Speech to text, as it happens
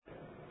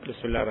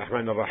بسم الله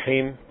الرحمن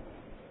الرحيم.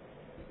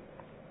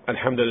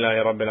 الحمد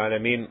لله رب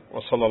العالمين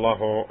وصلى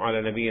الله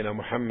على نبينا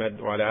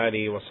محمد وعلى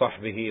آله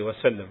وصحبه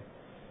وسلم.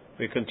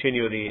 We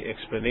continue the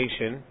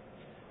explanation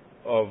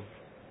of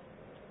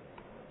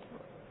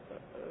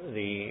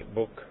the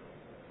book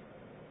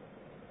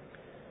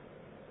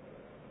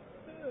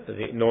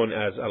known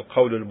as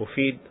Al-Qawl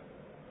Al-Mufid,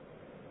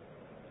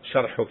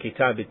 Sharh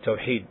Kitab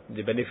Al-Tawheed,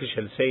 the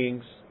beneficial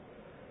sayings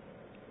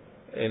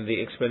in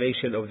the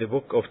explanation of the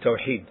book of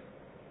Tawheed.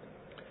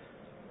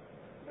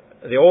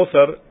 The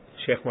author,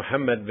 Sheikh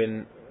Muhammad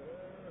bin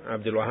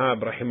Abdul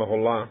Wahhab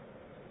rahimahullah,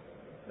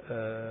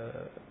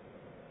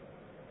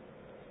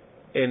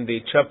 in the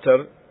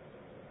chapter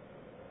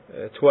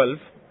 12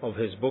 of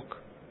his book,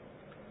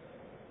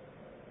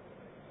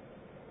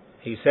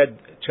 he said,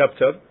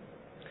 chapter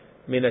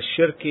من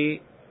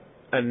الشرك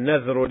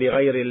النذر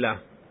لغير الله.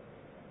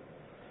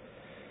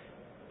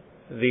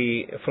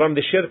 From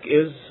the shirk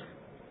is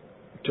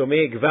to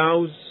make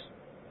vows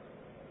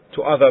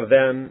to other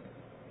than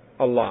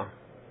Allah,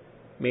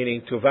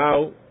 meaning to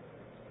vow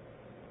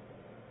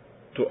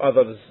to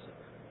others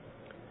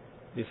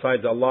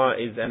besides Allah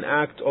is an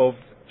act of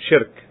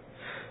shirk.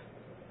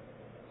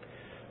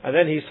 And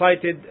then he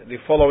cited the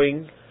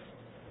following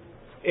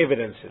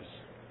evidences.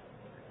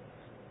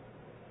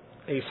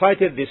 He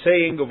cited the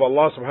saying of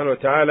Allah subhanahu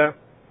wa ta'ala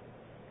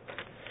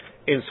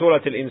in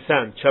Surah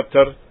Al-Insan,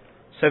 chapter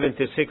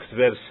 76,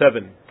 verse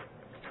 7.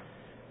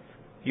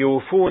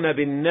 يوفون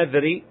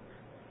بالنذر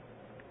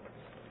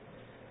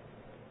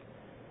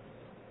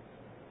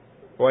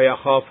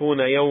ويخافون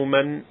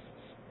يوما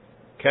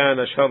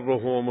كان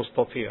شره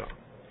مستطيرا.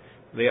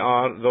 They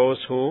are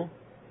those who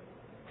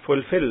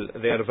fulfill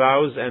their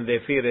vows and they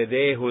fear a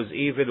day whose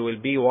evil will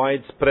be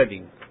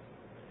widespreading.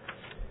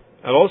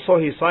 And also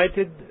he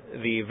cited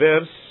the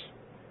verse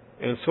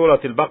in Surah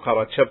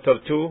Al-Baqarah, chapter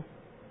 2,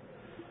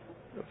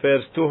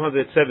 verse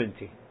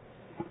 270.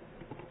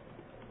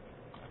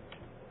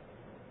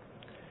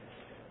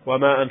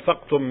 وما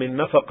أنفقتم من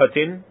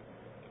نفقة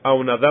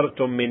أو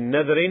نذرتم من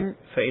نذر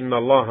فإن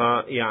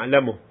الله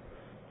يعلمه.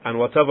 And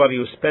whatever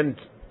you spend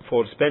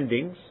for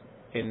spendings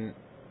in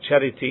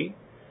charity,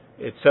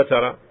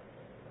 etc.,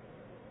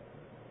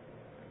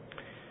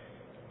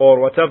 or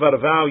whatever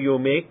vow you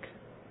make,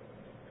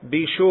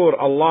 be sure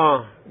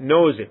Allah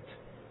knows it.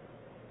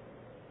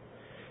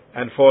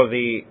 And for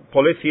the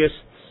polytheists,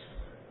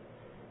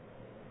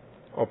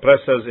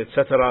 oppressors,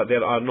 etc.,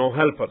 there are no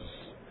helpers.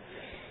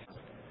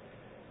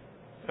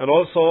 And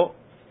also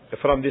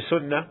from the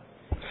Sunnah,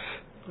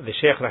 the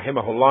Shaykh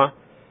rahimahullah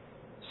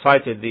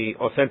cited the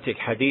authentic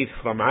hadith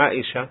from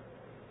Aisha,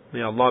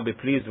 may Allah be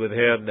pleased with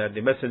her, that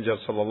the Messenger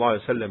sallallahu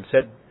alaihi wasallam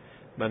said,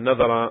 من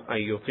نذر أن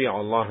يطيع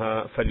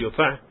الله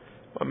فليطعه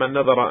ومن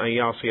نذر أن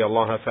يعصي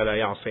الله فلا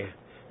يعصيه.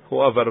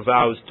 Whoever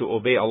vows to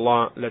obey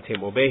Allah, let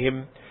him obey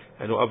him,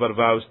 and whoever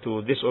vows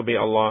to disobey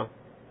Allah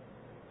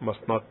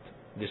must not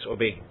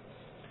disobey him.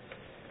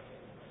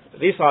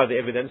 These are the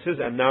evidences,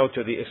 and now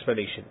to the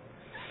explanation.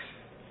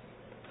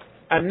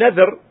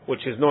 An-nadhr,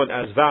 which is known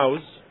as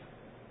vows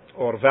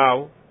or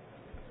vow,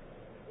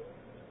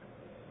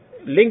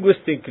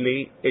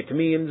 linguistically it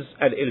means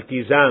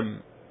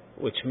al-iltizam,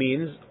 which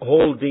means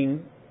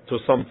holding to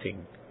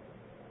something,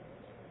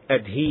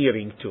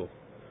 adhering to.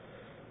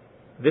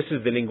 This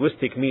is the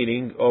linguistic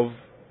meaning of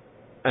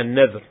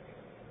an-nadhr.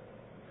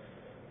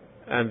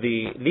 And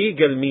the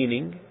legal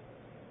meaning,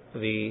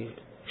 the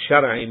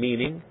shar'i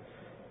meaning,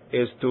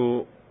 is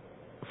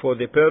for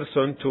the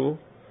person to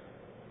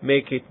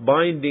make it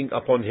binding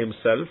upon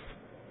himself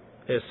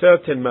a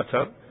certain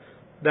matter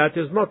that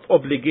is not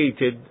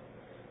obligated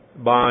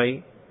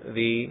by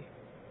the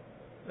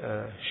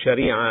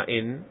Sharia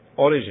in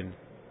origin.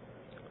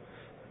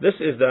 This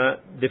is the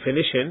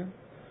definition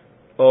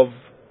of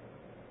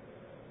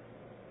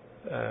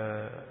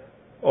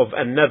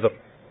an-nadhr,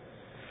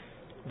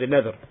 the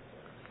nadhr.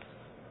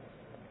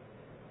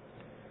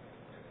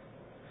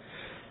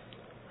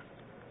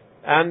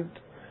 And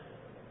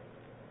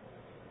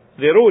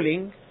the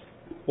ruling,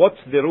 what's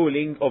the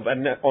ruling of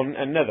on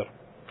an-nadhr?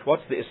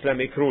 What's the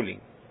Islamic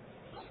ruling?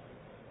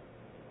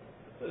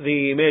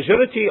 The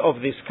majority of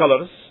the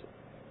scholars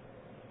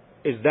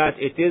is that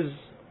it is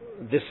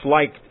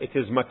disliked, it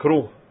is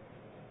makruh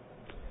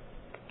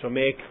to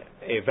make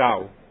a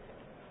vow,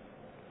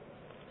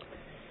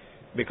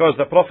 because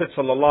the Prophet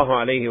sallallahu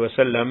alaihi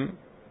wasallam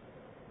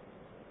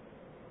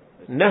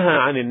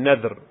naha an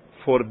an-nadhr,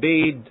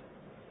 forbade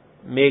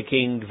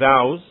making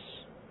vows,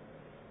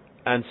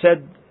 and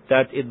said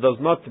that it does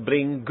not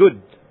bring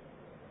good.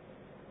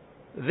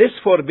 This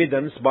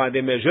forbiddance by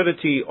the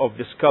majority of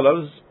the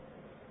scholars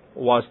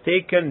was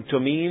taken to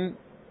mean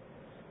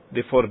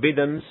the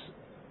forbiddance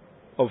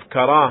of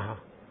karaha,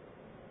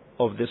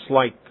 of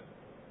dislike,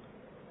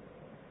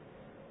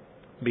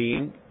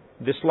 being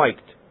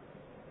disliked,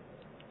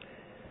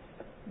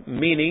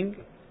 meaning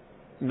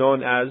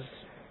known as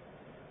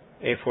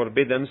a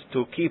forbiddance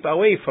to keep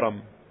away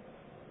from,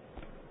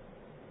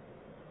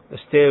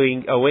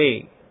 staying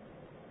away,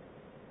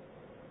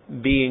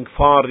 being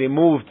far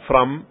removed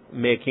from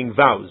making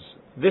vows,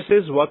 This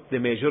is what the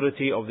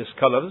majority of the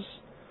scholars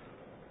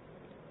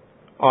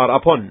are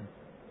upon.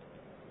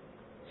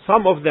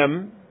 Some of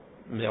them,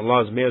 may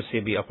Allah's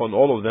mercy be upon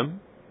all of them,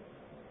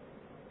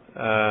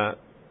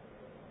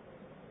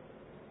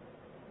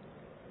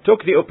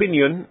 took the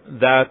opinion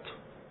that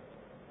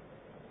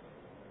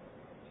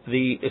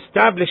the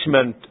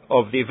establishment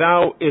of the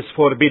vow is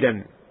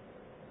forbidden.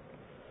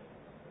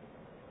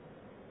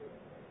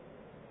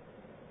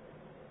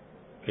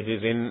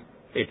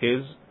 It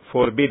is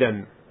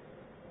forbidden,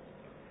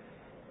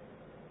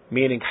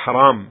 meaning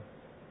haram,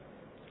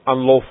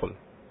 unlawful.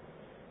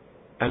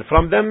 And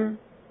from them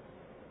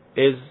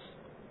is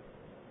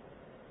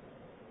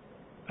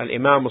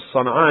Al-Imam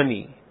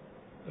Al-San'ani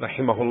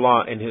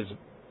rahimahullah in his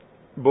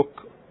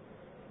book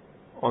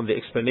on the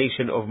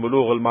explanation of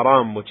Bulugh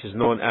al-Maram, which is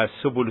known as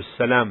Subul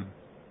al-Salam.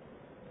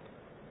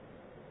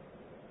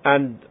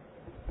 And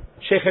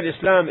Shaykh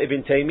al-Islam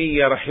Ibn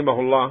Taymiyyah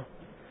rahimahullah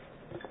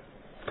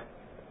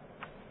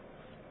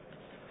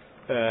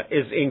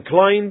is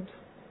inclined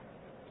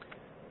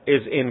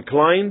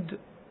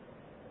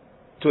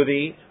to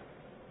the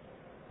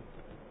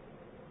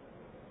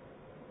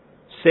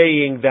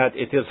saying that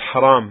it is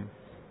haram.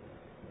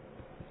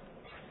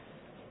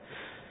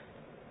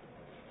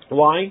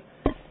 Why?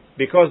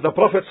 Because the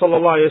Prophet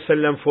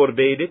ﷺ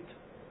forbade it,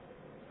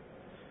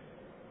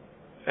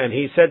 and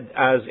he said,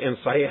 as in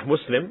Sahih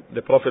Muslim,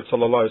 the Prophet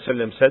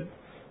ﷺ said,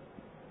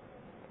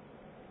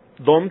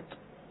 don't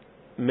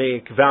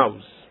make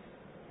vows.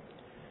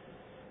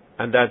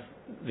 And that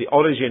the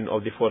origin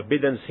of the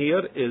forbiddance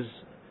here is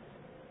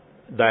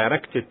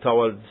directed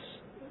towards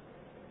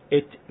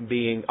it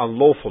being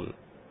unlawful.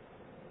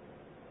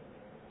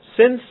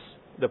 Since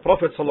the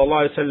Prophet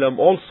ﷺ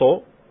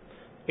also,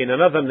 in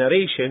another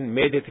narration,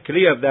 made it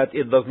clear that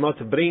it does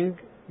not bring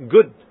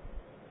good.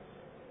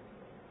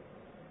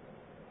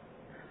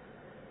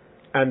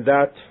 And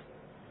that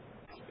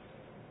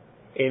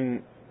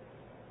in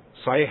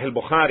Sahih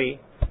al-Bukhari,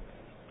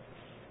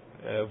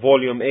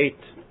 volume 8,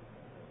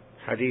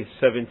 hadith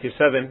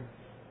 77,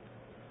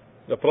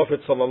 the Prophet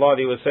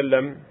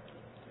ﷺ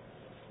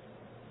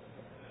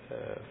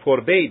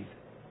forbade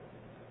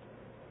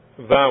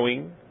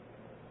vowing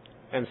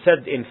and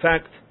said, in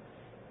fact,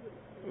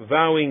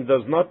 vowing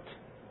does not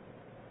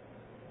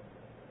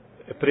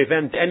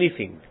prevent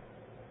anything,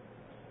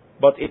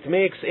 but it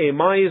makes a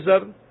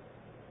miser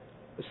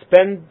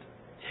spend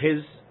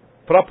his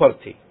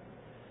property.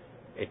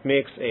 It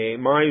makes a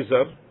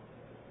miser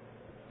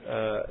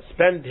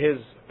spend his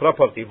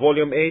property.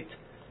 Volume 8,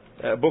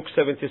 book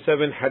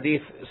 77,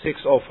 hadith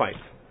 605.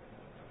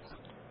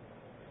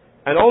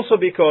 And also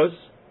because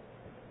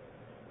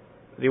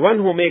the one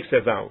who makes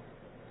a vow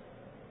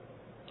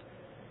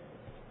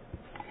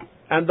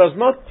and does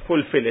not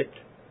fulfill it,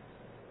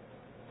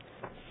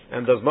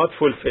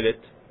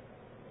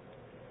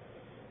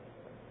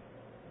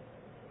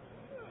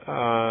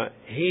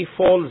 he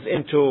falls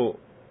into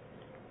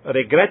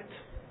regret,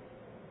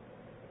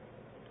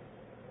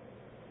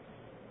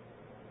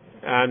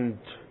 and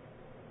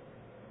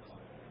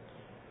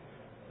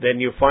then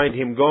you find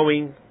him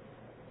going,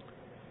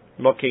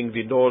 knocking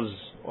the doors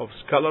of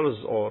scholars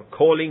or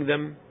calling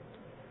them,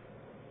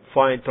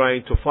 trying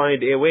to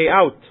find a way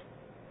out.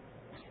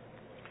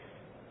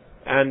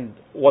 And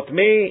what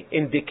may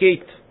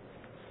indicate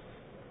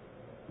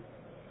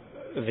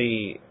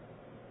the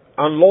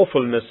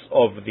unlawfulness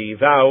of the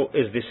vow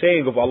is the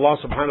saying of Allah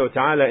subhanahu wa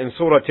ta'ala in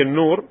Surah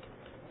An-Nur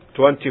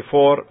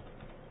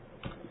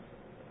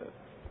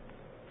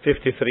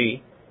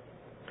 24:53,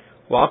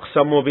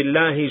 وَأَقْسَمُوا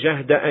بِاللَّهِ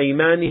جَهْدَ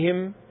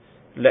أَيْمَانِهِمْ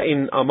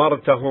لَإِنْ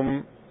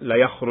أَمَرْتَهُمْ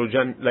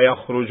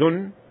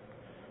لَيَخْرُجُنْ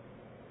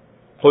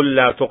قُلْ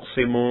لَا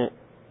تُقْسِمُوا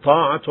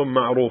طَاعَةٌ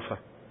مَعْرُوفَةٌ.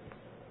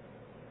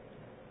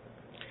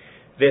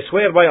 They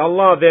swear by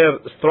Allah their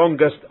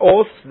strongest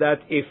oath that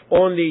if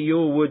only you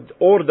would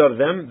order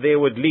them, they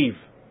would leave,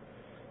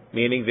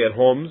 meaning their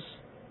homes,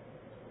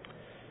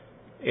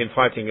 in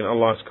fighting in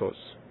Allah's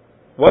cause.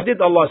 What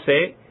did Allah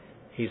say?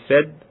 He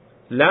said,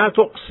 لا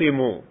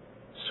تقسموا,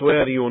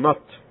 swear you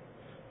not.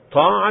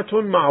 طاعة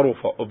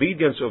معروفة,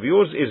 obedience of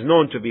yours is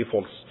known to be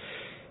false.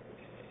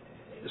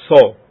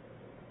 So,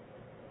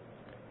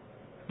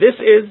 this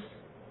is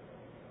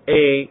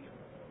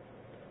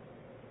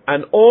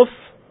an oath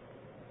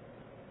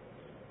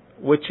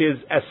which is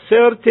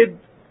asserted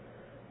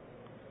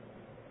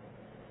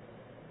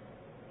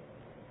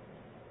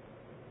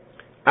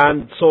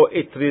and so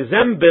it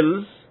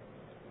resembles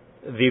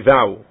the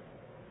vow.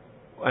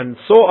 And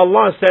so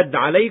Allah said,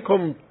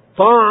 عليكم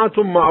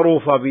طاعة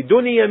معروفة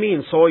بدون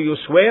يمين, so you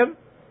swear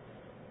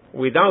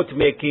without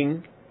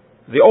making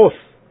the oath.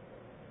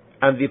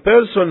 And the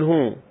person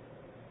who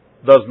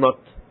does not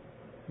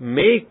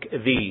make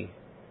the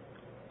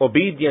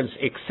obedience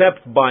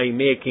except by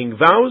making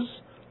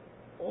vows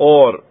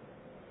or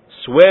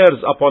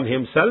swears upon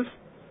himself,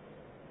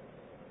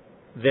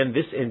 then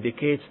this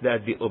indicates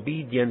that the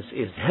obedience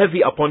is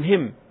heavy upon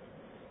him,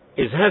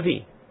 is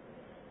heavy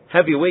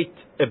weight,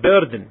 a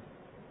burden.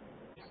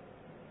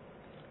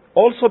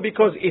 Also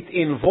because it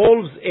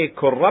involves a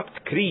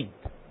corrupt creed,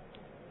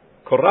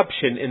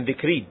 corruption in the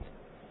creed.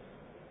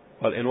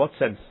 Well, in what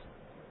sense?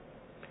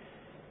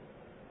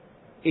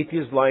 It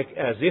is like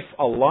as if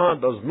Allah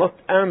does not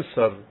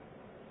answer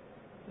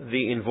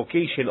the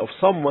invocation of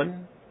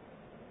someone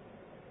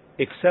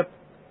except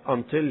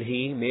until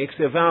he makes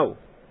a vow.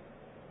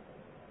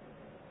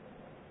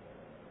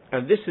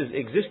 And this is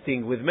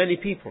existing with many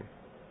people.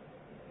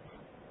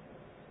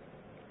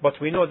 But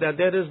we know that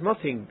there is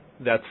nothing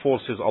that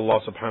forces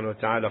Allah subhanahu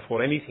wa ta'ala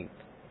for anything.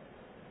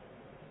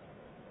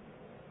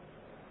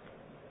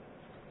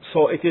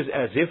 So it is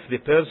as if the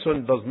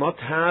person does not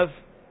have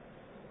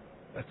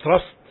a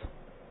trust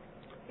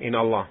in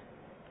Allah.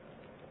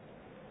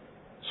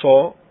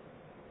 So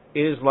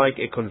it is like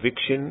a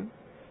conviction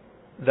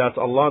that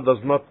Allah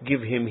does not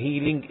give him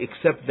healing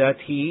except that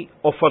He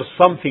offers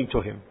something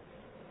to him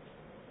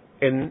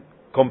in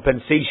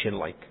compensation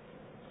like.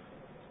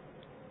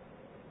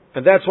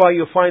 And that's why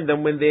you find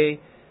them when they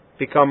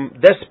become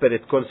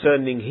desperate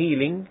concerning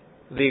healing,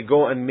 they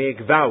go and make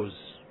vows.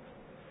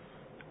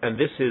 And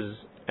this is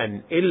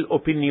an ill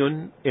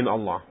opinion in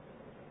Allah.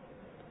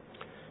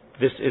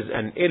 This is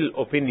an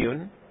ill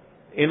opinion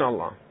in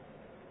Allah.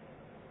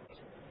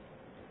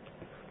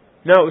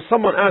 Now, if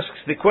someone asks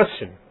the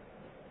question,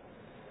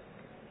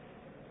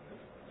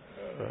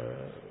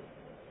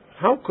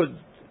 how could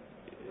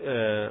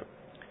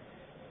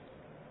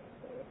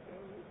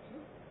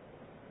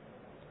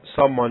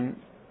someone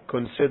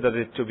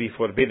consider it to be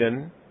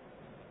forbidden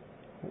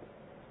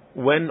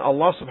when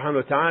Allah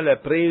subhanahu wa ta'ala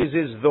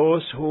praises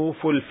those who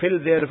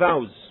fulfill their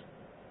vows?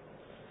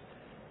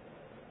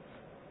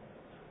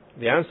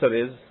 The answer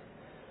is,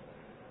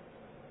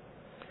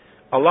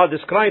 Allah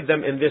described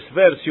them in this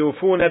verse,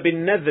 يُوفُونَ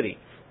بِالنَّذْرِ.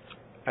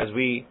 As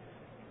we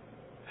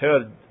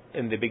heard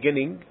in the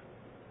beginning,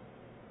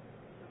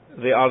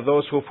 they are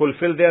those who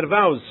fulfill their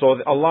vows,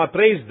 so Allah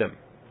praised them.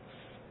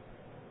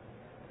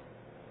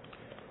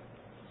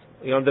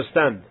 You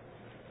understand?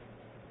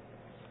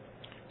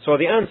 So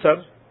the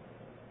answer,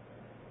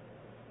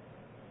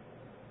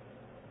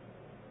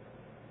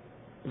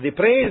 the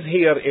praise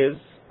here is,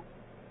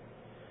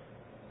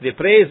 the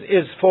praise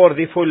is for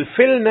the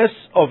fulfillness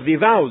of the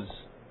vows.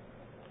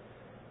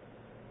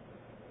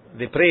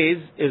 The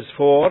praise is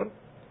for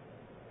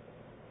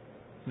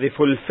the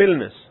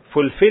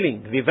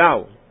fulfilling the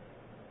vow.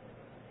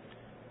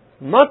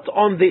 Not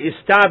on the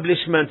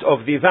establishment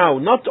of the vow,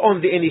 not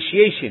on the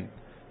initiation.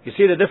 You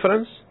see the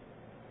difference?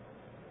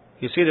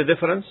 You see the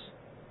difference?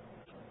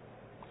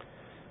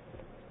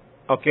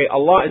 Okay,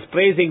 Allah is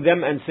praising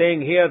them and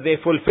saying here they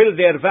fulfill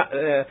their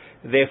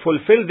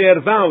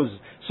vows.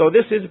 So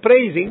this is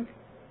praising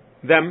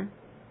them.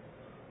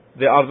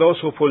 They are those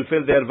who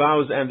fulfill their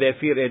vows and they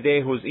fear a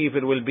day whose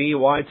evil will be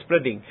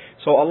widespreading.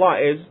 So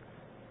Allah is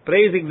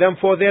praising them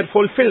for their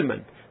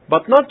fulfillment,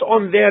 but not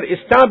on their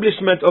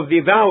establishment of the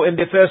vow in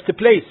the first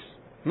place.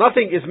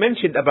 Nothing is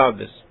mentioned about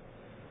this.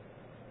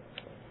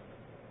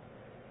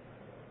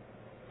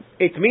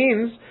 It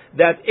means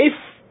that if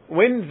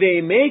when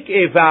they make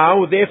a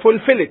vow, they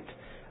fulfill it.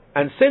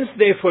 And since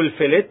they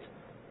fulfill it,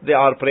 they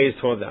are praised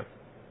for them.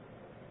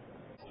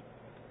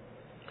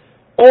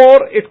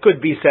 Or it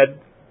could be said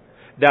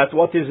that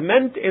what is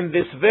meant in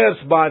this verse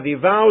by the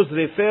vows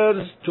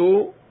refers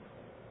to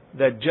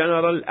the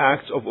general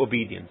acts of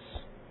obedience,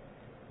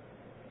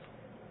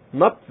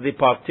 not the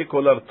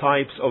particular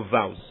types of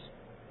vows.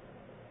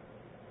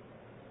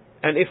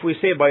 And if we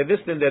say by this,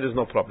 then there is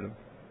no problem.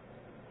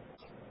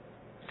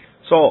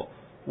 So,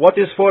 what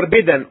is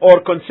forbidden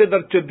or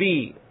considered to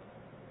be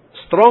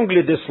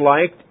strongly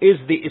disliked is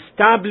the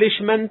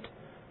establishment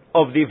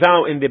of the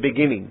vow in the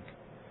beginning.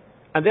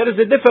 And there is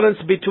a difference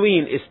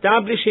between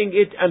establishing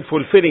it and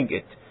fulfilling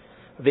it.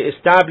 The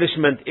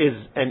establishment is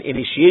an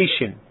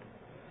initiation,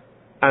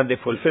 and the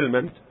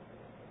fulfillment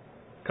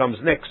comes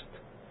next,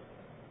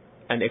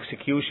 an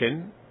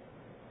execution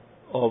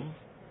of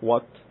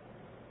what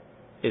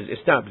is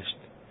established.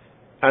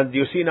 And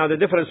you see now the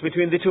difference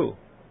between the two.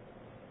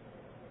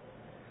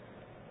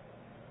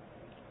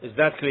 Is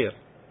that clear?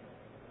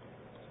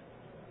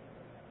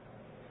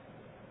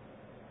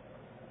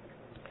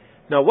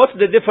 Now, what's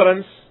the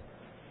difference?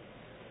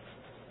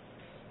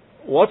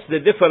 What's the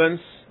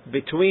difference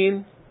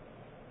between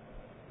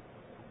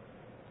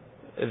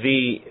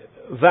the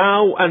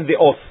vow and the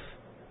oath?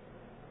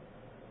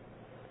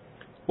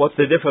 What's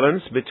the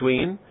difference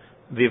between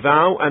the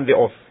vow and the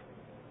oath?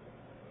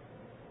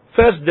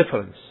 First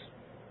difference.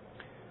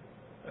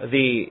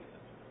 The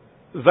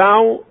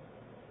vow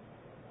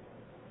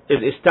is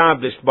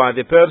established by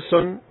the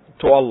person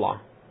to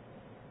Allah,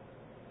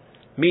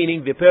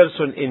 meaning the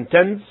person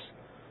intends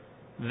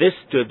this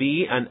to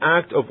be an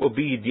act of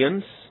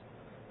obedience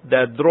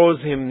that draws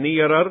him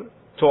nearer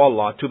to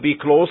Allah, to be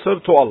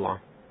closer to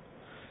Allah.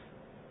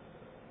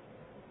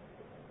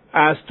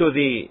 As to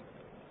the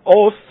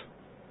oath,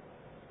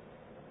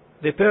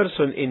 the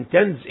person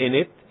intends in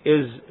it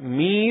is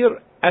mere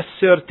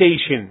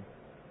assertion.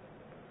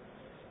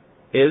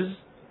 Is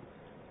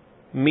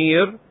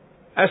mere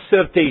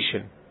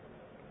assertion.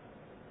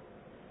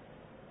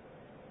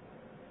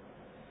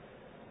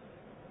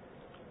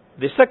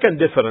 The second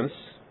difference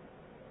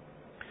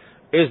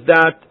is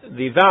that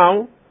the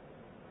vow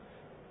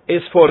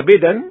is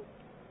forbidden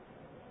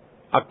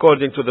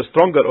according to the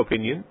stronger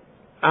opinion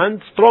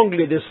and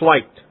strongly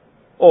disliked,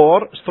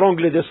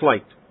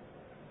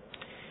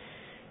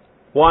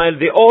 while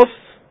the oath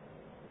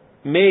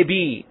may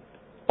be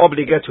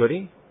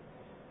obligatory,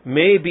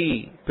 may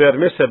be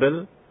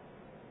permissible,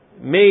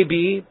 may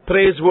be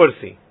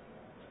praiseworthy.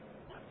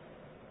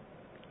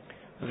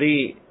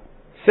 The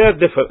third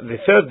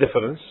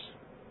difference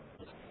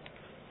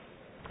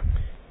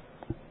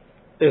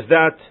is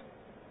that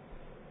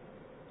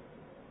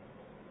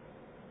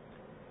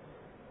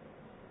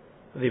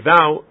the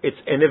vow, it's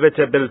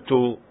inevitable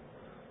to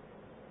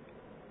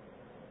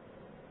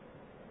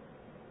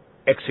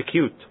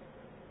execute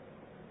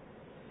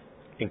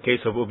in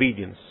case of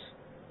obedience.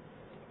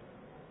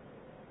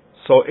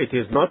 So it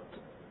is not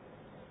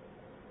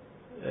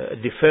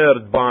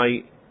deferred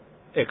by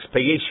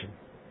expiation.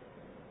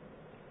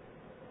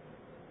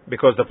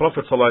 Because the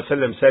Prophet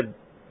ﷺ said,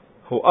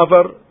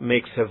 whoever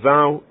makes a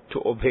vow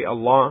to obey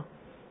Allah,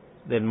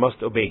 then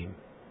must obey Him.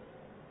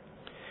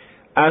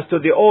 As to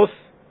the oath,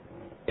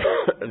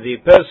 the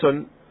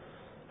person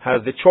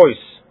has the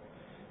choice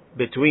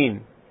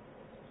between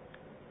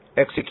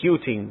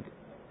executing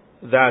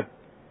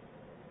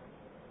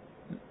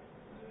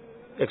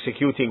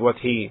what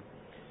he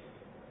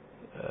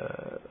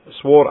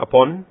swore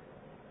upon,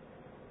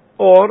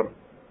 or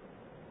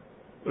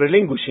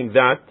relinquishing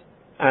that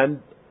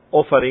and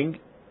offering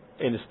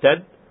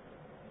instead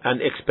an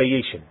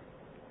expiation.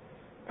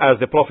 As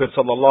the Prophet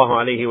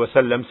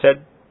ﷺ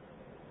said,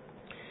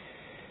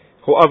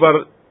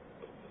 whoever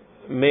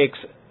makes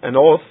an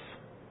oath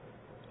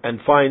and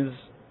finds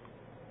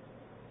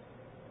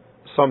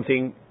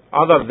something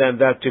other than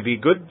that to be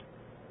good,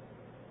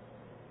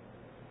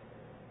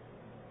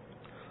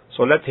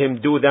 so let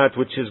him do that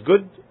which is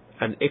good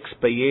and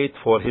expiate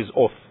for his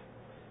oath.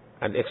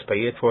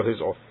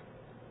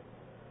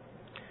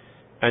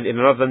 And in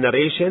another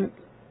narration,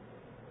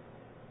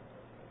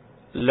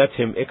 let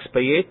him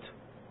expiate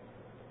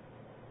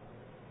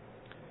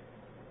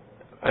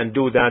and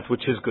do that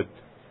which is good.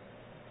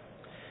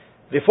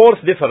 The fourth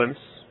difference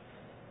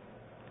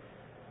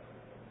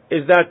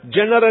is that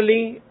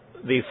generally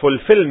the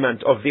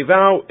fulfillment of the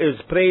vow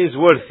is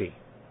praiseworthy,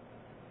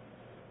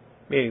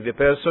 meaning the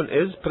person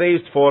is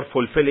praised for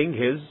fulfilling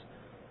his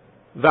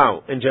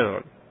vow in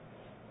general.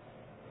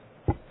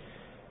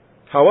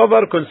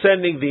 However,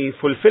 concerning the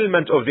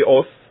fulfillment of the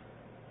oath,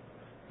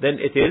 then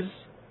it is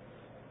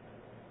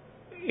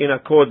in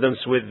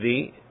accordance with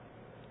the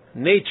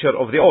nature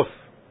of the oath.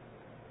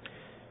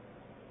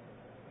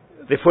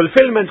 The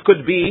fulfillment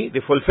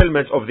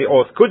of the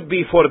oath could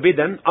be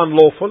forbidden,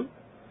 unlawful.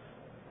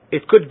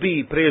 It could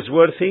be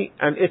praiseworthy,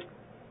 and it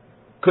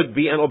could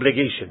be an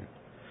obligation.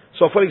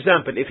 So, for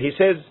example, if he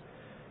says,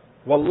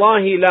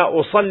 "Wallahi la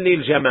usalli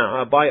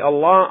al-jama'a," by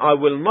Allah, I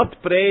will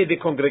not pray in the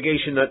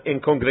congregation.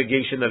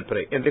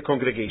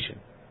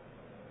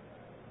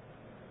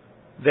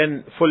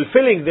 Then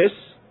fulfilling this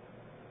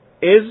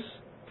is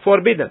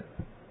forbidden.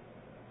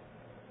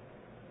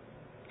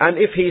 And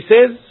if he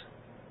says,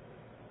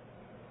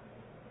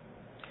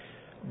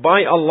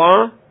 "By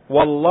Allah,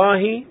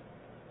 wallahi,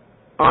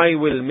 I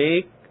will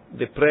make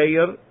the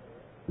prayer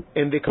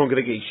in the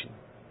congregation,"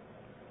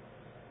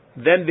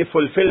 then the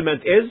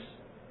fulfillment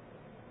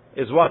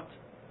is what?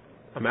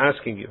 I'm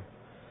asking you.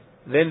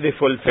 Then the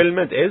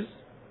fulfillment is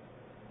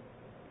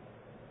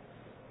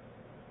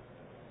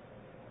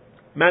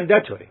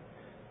mandatory.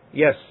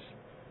 Yes.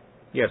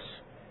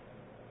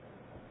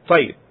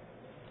 طيب.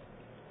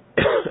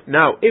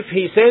 Now, if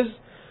he says,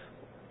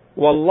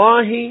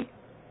 "Wallahi,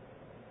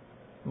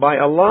 by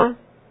Allah,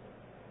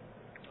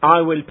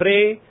 I will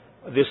pray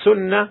the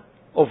sunnah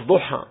of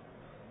duha,"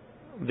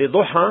 the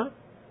duha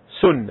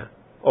sunnah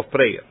of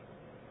prayer.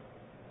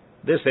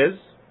 This is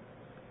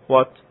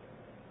what?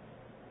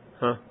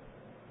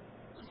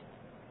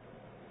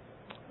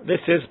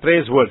 This is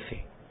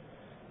praiseworthy.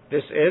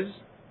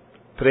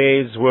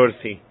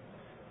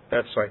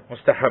 That's right.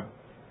 Mustahab.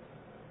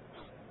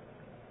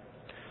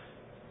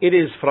 It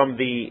is from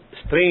the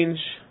strange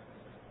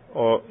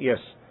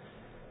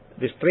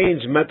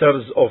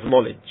matters of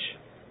knowledge.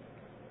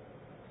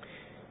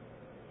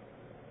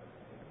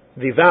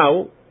 The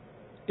vow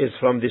is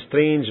from the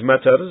strange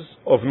matters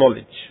of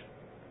knowledge.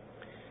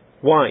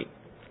 Why?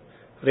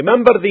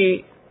 Remember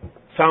the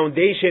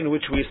foundation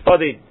which we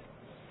studied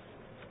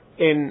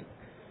in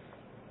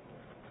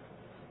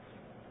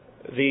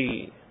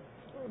the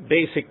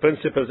basic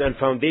principles and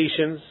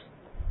foundations?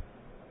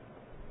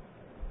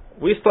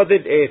 We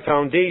studied a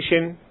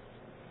foundation,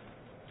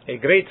 a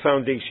great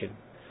foundation,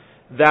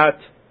 that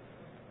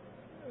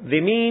the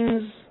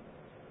means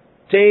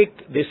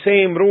take the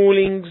same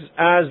rulings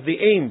as the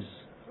aims.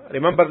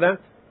 Remember that?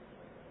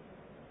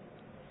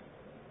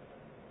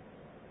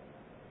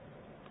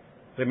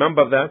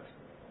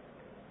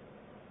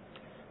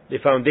 The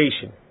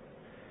foundation.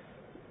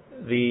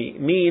 The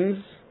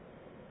means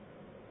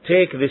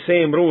take the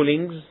same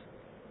rulings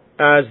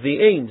as the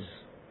aims.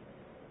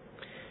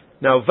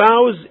 Now,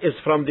 vows is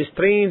from the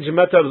strange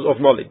matters of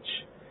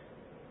knowledge.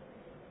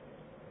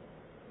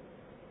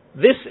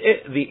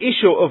 the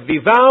issue of the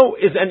vow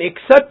is an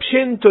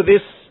exception to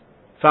this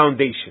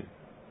foundation.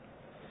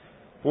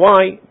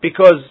 Why?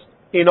 Because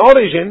in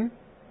origin,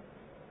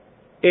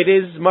 it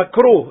is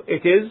makruh,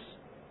 it is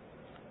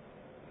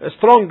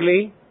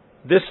strongly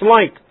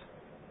disliked,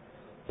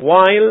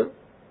 while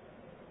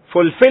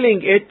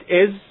fulfilling it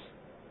is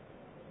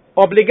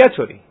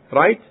obligatory,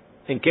 right?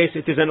 In case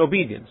it is an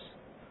obedience,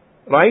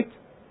 right?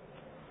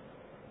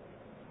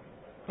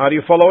 Are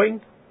you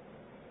following?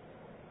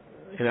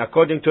 And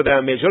according to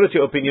the majority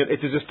opinion,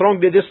 it is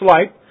strongly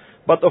disliked,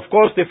 but of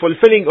course the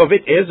fulfilling of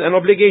it is an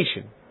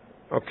obligation.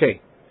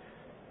 Okay.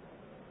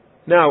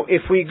 Now,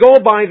 if we go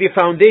by the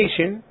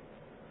foundation,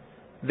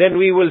 then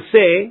we will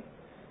say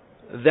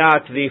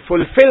that the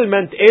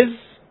fulfillment is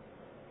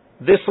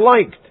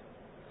disliked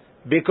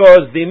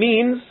because the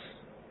means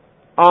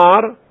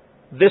are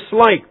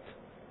disliked.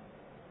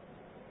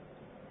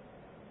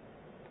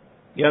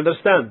 You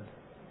understand?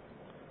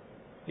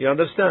 You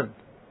understand?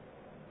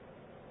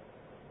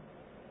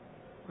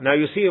 Now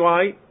you see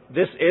why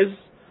this is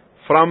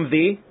from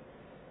the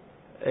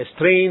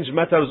strange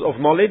matters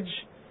of knowledge,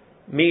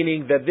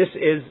 meaning that this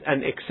is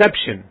an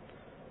exception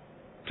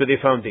to the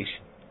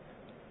foundation.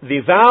 The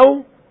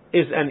vow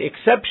is an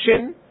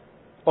exception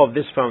of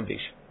this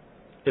foundation.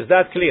 Is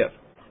that clear?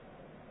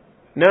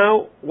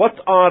 Now, what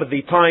are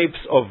the types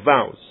of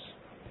vows?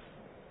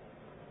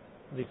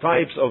 The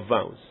types of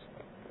vows.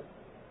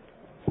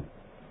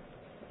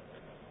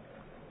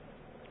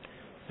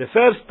 The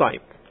first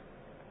type,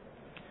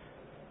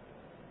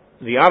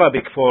 the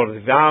Arabic for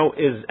vow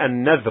is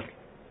an-nadhr.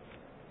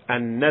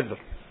 An-nadhr.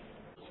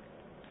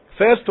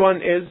 First one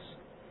is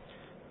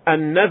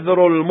an-nadhr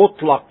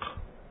al-mutlaq,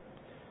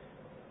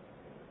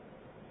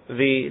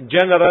 the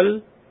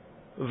general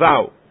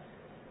vow.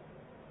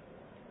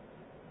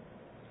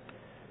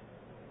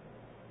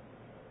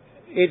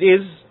 It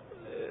is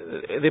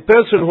the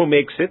person who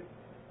makes it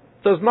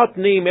does not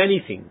name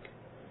anything,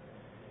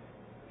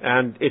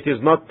 and it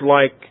is not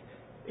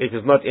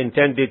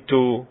intended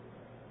to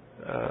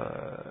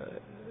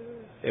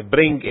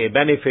bring a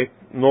benefit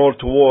nor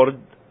toward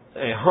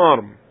a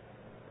harm.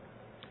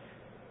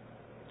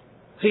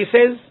 He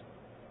says,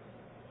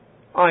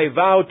 I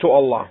vow to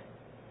Allah.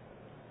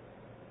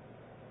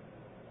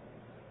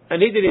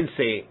 And he didn't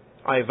say,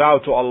 I vow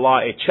to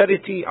Allah a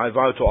charity, I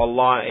vow to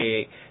Allah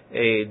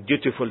a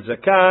dutiful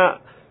zakah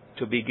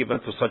to be given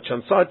to such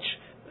and such.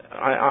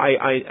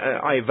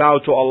 I vow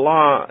to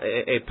Allah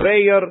a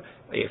prayer,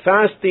 a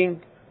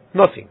fasting,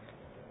 nothing.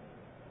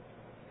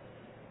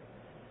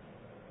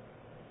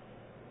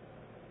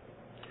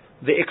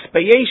 The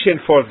expiation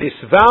for this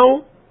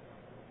vow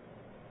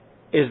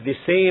is the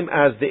same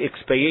as the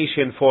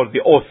expiation for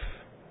the oath.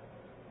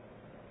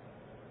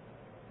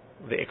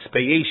 The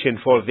expiation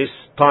for this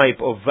type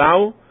of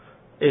vow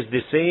is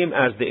the same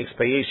as the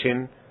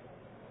expiation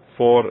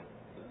for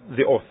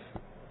the oath.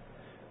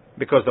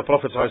 Because the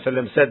Prophet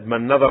ﷺ said,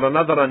 Man nadara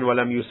nadaran wa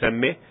lam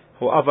yusammih,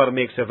 whoever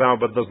makes a vow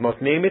but does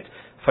not name it,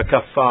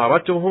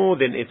 فَكَفَّارَتُهُ,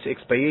 then its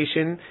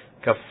expiation,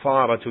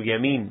 كَفَّارَةُ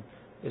يَمِين,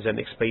 is an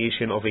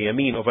expiation of a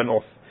yameen, of an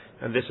oath.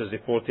 And this is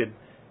reported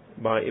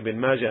by Ibn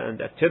Majah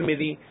and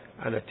At-Tirmidhi,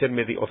 and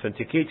At-Tirmidhi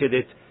authenticated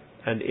it,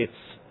 and its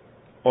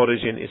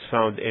origin is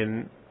found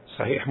in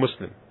Sahih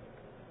Muslim.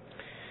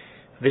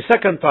 The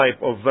second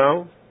type of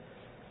vow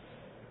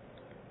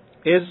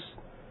is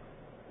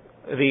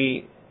the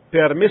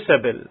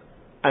permissible,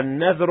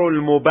 an-nadhr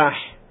al-mubah,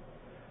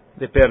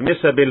 the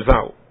permissible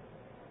vow.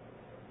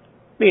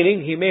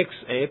 Meaning he makes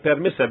a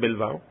permissible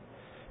vow,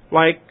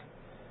 like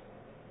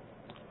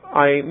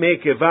I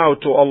make a vow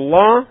to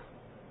Allah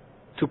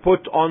to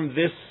put on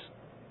this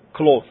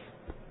cloth.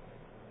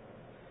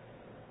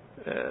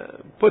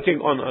 Putting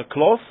on a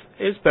cloth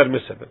is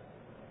permissible.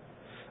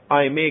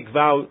 I make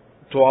vow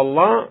to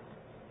Allah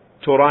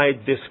to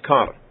ride this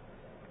car.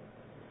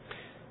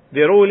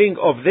 The ruling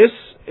of this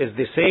is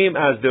the same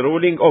as the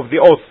ruling of the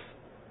oath.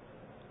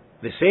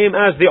 The same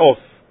as the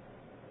oath.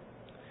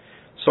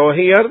 So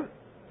here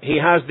he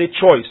has the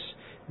choice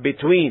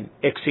between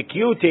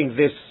executing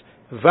this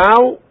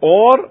vow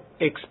or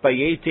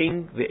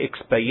expiating the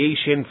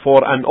expiation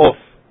for an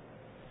oath.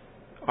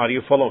 Are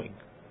you following?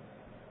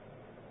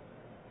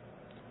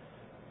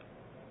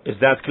 Is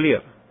that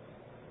clear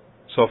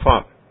so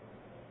far?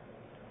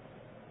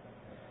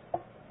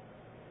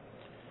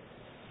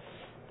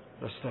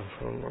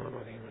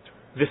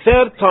 The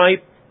third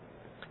type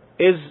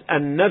is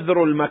an-nadhr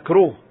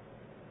al-makruh.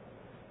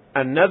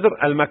 An-nadhr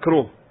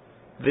al-makruh,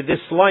 the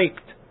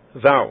disliked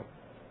vow.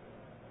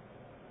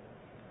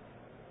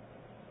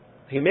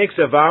 He makes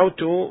a vow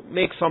to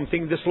make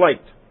something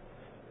disliked,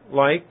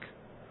 like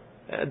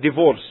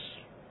divorce,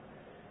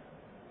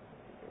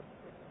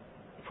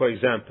 for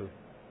example,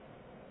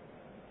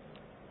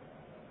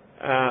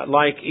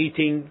 like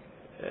eating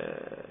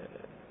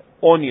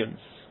onions,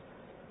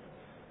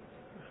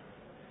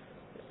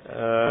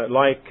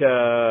 like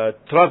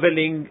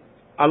traveling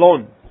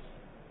alone.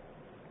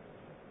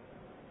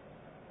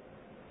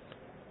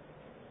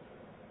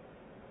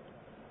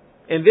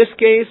 In this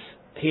case,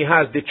 he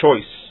has the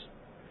choice.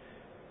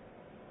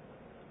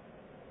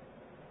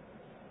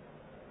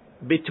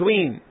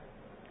 between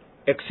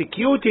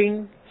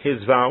executing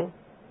his vow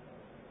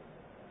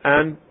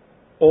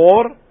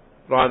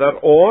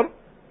or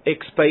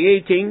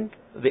expiating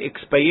the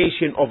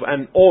expiation of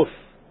an oath.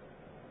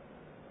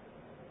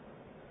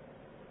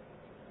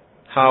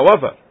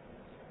 However,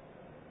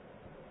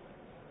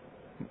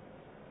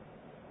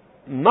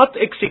 not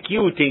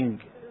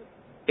executing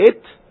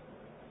it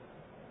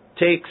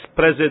takes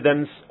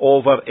precedence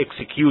over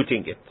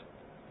executing it,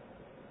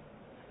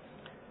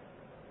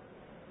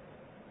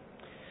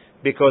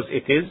 because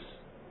it is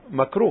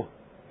makruh,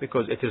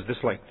 because it is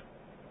disliked.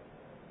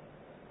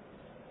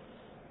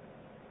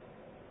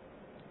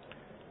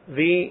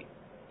 The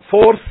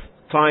fourth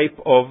type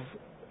of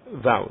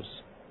vows.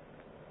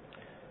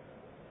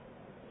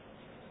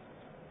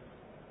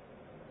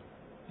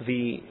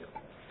 The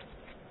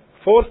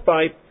fourth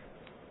type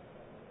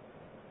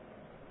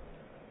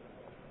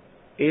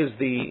is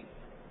the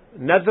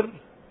nadr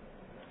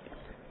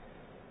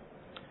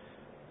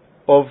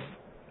of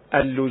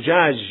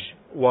al-lujaj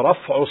wa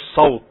raf'u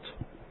as-sawt,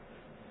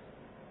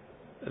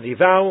 the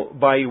vow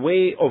by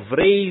way of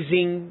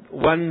raising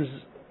one's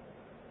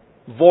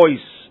voice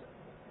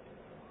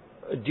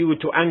due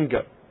to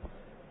anger.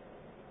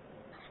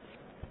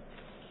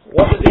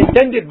 What is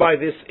intended by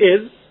this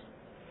is,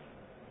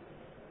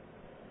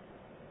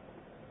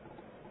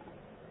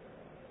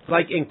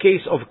 like in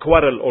case of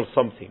quarrel or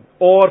something,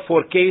 or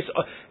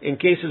in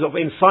cases of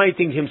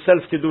inciting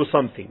himself to do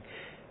something,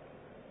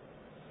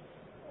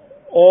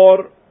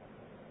 or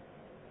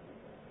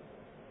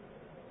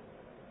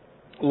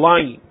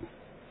lying,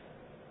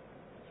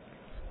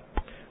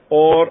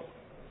 or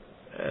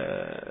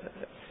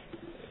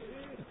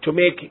to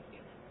make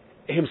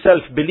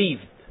himself believe,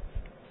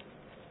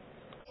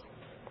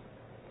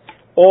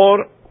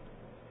 or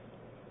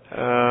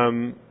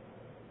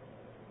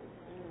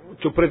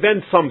to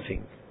prevent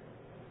something,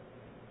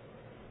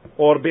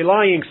 or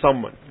belying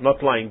someone,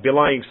 not lying,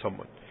 belying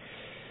someone.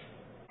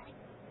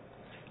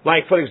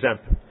 Like, for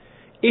example,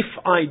 if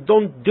I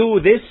don't do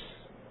this,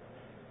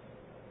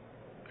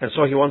 and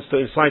so he wants to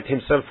incite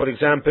himself, for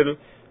example,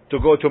 to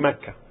go to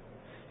Mecca.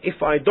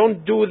 If I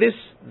don't do this,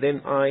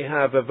 then I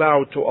have a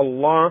vow to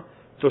Allah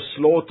to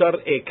slaughter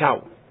a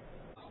cow.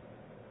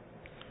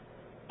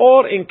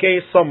 Or in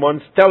case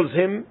someone tells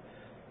him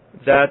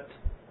that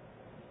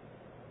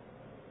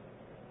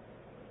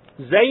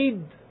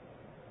Zayd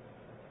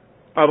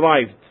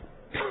arrived.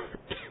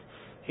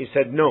 He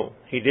said no,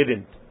 he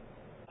didn't.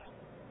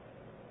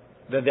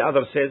 Then the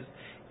other says,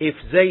 if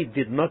Zayd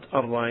did not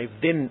arrive,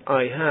 then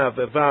I have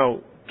a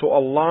vow to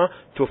Allah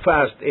to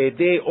fast a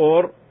day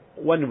or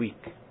 1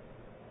 week.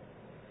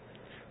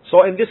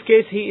 So in this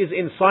case, he is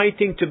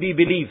inciting to be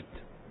believed.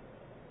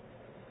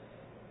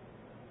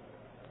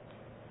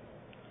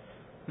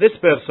 This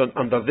person,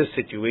 under this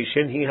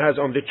situation, he has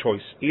only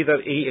choice.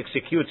 Either he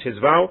executes his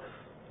vow,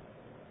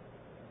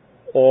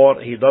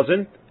 or he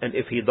doesn't, and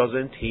if he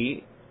doesn't,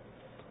 he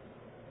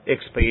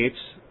expiates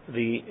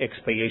the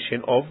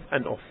expiation of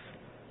an oath.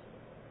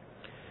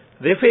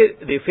 The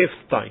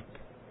fifth type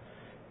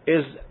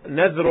is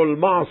nadrul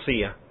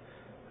ma'asiyah,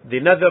 the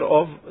nadr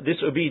of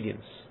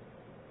disobedience.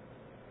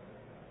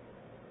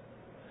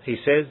 He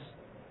says,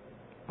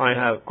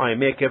 I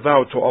make a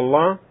vow to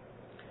Allah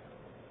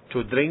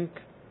to drink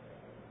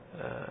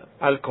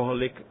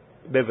alcoholic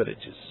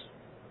beverages,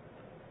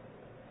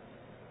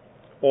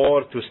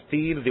 or to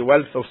steal the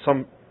wealth of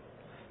some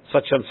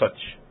such and such.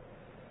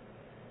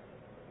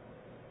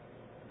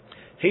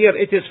 Here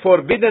it is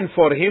forbidden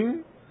for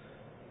him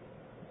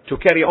to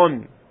carry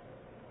on,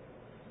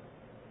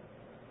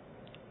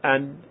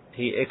 and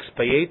he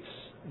expiates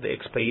the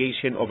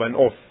expiation of an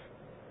oath,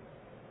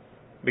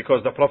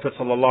 because the Prophet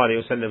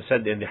ﷺ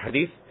said in the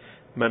hadith,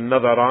 "Man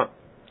nadara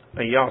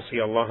an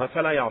ya'si Allah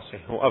fala ya'si."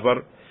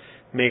 Whoever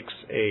makes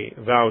a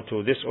vow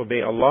to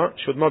disobey Allah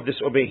should not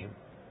disobey him.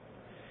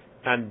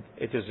 And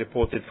it is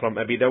reported from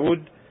Abi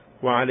Dawud,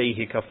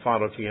 وَعَلَيْهِ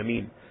كَفَّارَةُ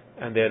يَمِينٍ,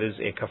 and there is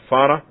a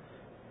kaffara,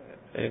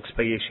 an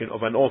expiation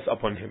of an oath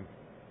upon him.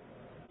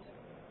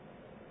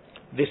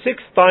 The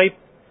sixth type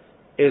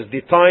is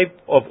the type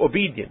of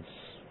obedience.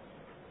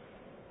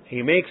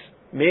 He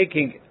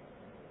making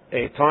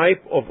a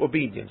type of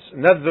obedience,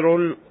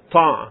 nadrul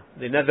ta'a,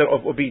 the nadr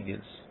of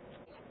obedience.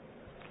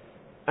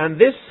 And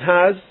this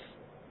has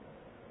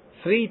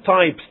 3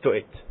 types to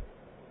it.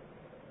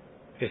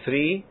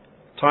 3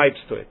 types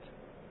to it.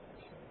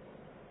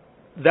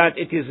 That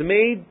it is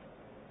made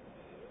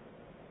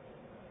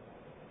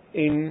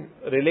in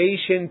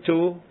relation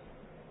to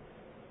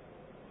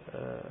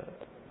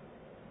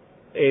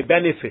a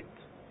benefit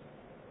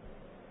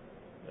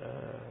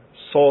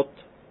sought,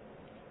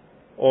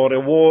 or a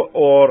war,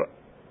 or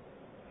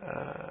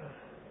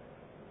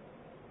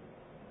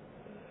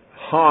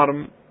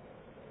harm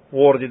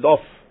warded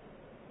off.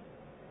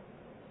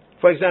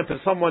 For example,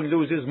 someone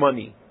loses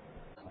money,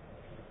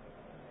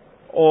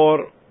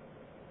 or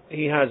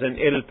he has an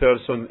ill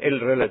person, ill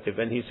relative,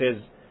 and he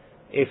says,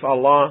 if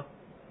Allah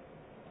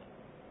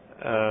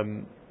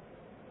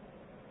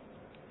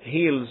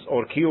heals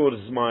or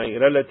cures my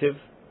relative,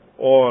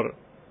 or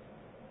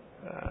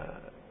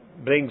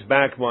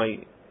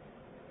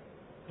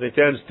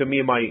returns to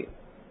me my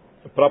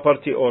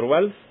property or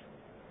wealth,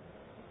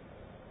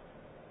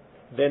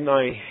 then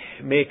I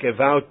make a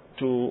vow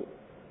to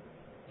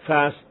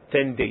fast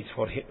 10 days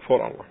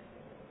for Allah.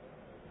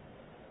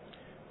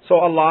 So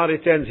Allah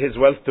returns his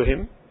wealth to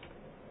him,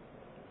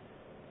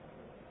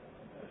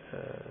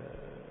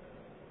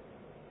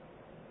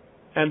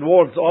 and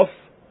wards off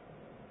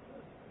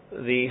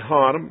the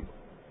harm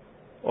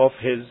of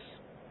his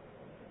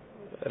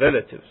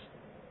relatives.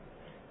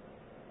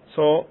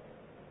 So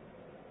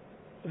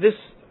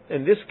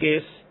in this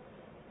case,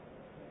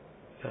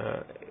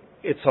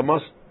 it's a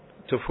must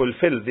to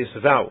fulfill this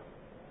vow.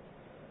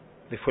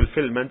 The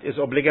fulfillment is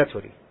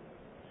obligatory.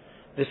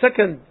 The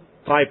second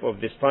type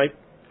of this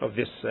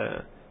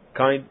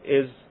kind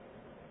is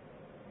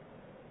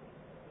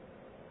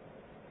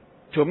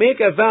to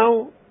make a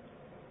vow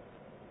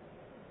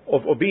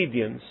of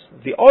obedience.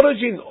 The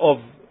origin of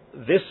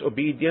this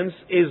obedience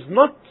is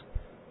not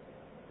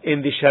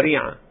in the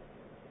Sharia.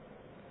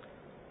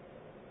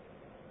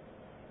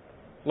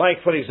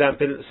 Like, for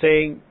example,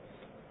 saying,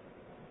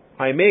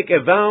 I make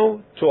a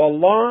vow to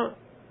Allah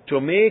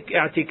to make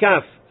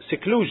i'tikaf,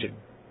 seclusion,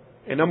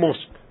 in a mosque.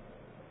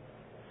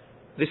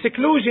 The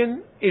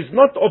seclusion is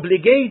not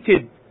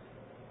obligated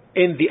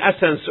in the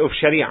essence of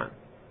Sharia.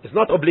 It's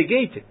not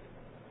obligated.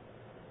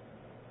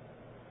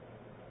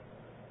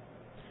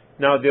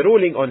 Now, the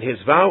ruling on his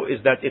vow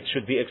is that it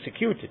should be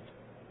executed.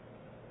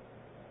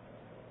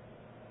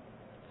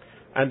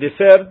 And the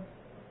third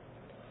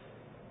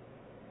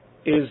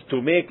is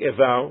to make a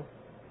vow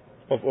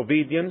of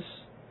obedience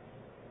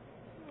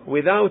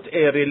without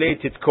a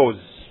related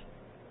cause.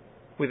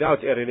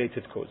 Without a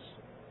related cause.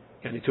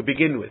 And to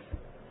begin with,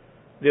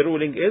 the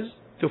ruling is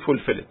to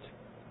fulfill it.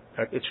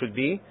 That it should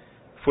be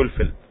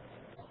fulfilled.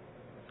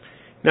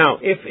 Now,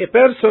 if a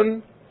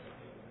person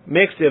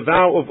makes a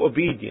vow of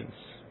obedience,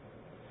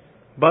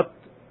 but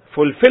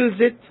fulfills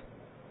it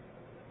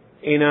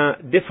in a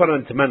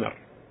different manner.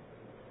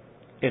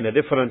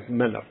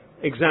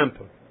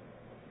 Example,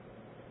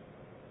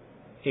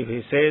 if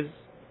he says,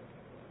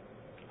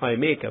 I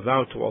make a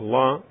vow to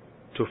Allah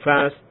to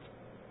fast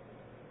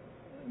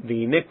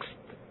the next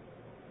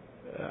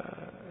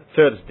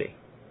Thursday,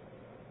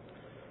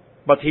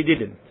 but he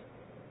didn't.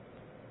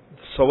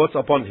 So what's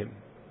upon him?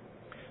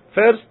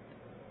 First,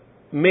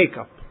 making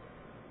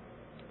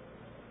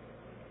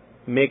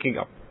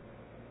up.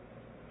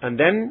 And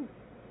then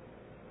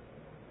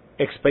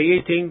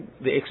expiating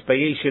the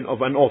expiation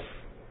of an oath.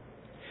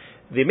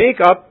 The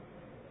make-up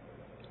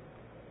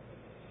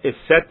is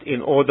set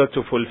in order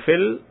to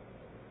fulfill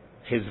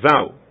his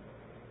vow.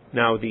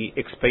 Now the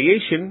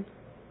expiation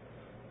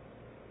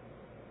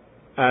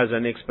as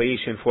an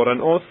expiation for an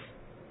oath,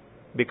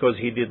 because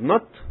he did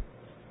not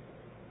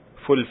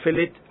fulfill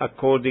it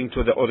according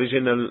to the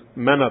original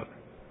manner.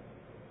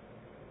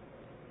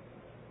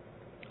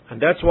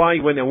 And that's why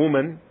when a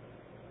woman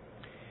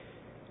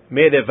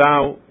made a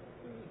vow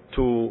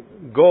to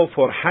go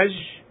for Hajj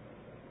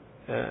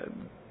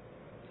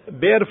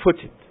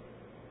barefooted,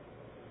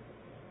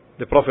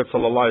 the Prophet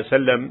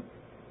ﷺ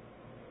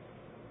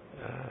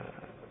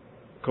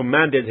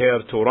commanded her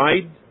to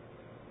ride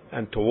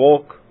and to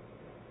walk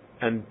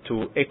and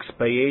to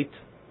expiate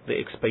the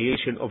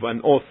expiation of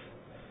an oath.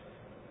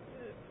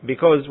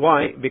 Because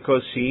why?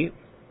 Because she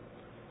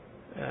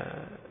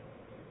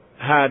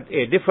had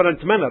a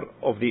different manner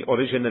of the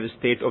original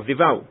state of the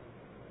vow.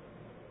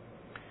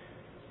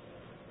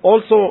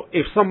 Also,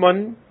 if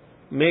someone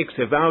makes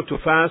a vow to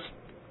fast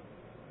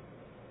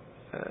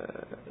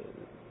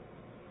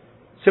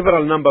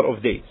several number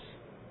of days,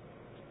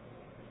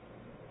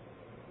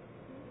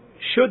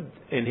 should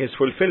in his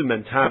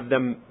fulfillment have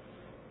them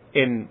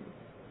in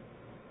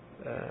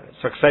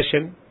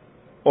succession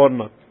or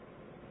not?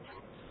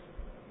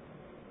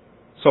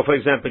 So for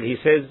example, he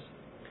says,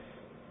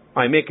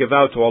 I make a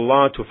vow to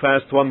Allah to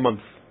fast 1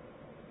 month.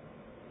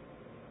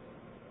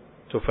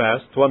 To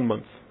fast 1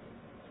 month.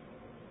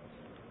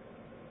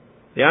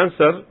 The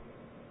answer,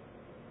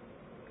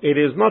 it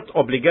is not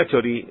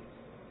obligatory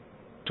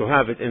to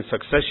have it in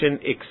succession,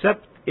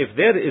 except if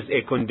there is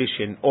a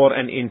condition or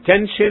an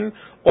intention,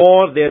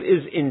 or there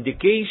is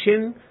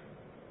indication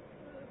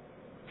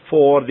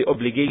for the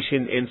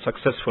obligation in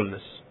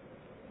successfulness,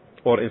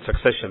 or in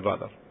succession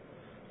rather.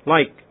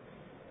 Like,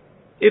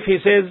 if he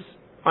says,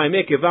 I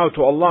make a vow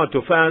to Allah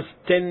to fast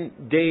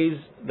 10 days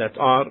that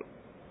are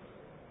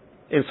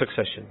in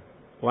succession,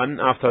 one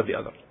after the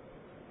other.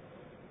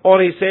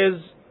 Or he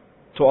says,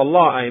 to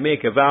Allah I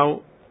make a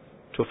vow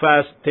to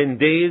fast 10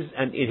 days,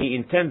 and he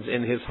intends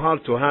in his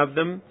heart to have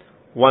them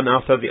one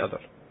after the other.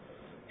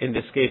 In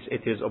this case,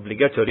 it is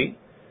obligatory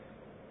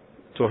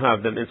to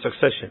have them in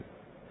succession.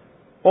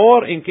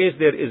 Or in case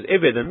there is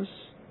evidence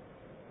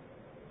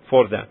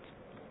for that.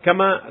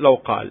 كما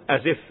لو قال,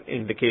 as if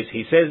in the case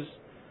he says,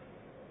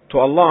 to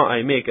Allah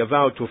I make a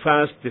vow to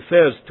fast the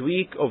first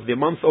week of the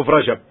month of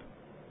Rajab.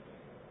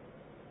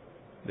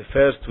 The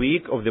first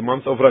week of the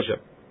month of Rajab.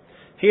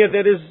 Here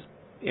there is,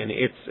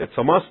 it's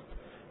a must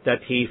that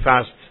he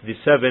fasts the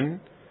 7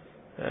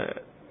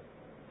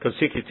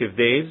 consecutive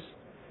days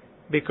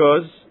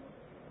because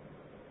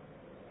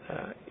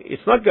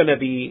it's not going to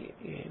be,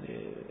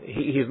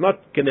 he's not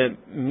going to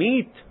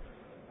meet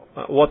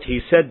what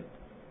he said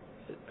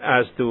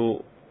as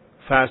to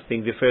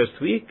fasting the first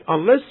week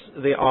unless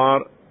they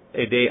are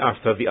a day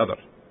after the other.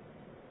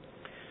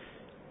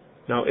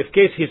 Now, if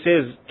case he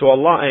says to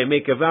Allah, I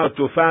make a vow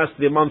to fast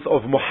the month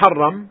of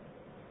Muharram,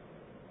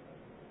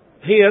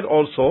 here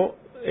also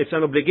it's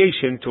an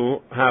obligation to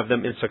have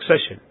them in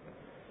succession.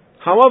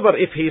 However,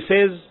 if he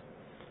says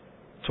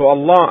to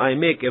Allah, I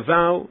make a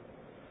vow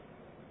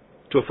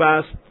to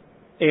fast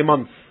a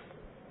month,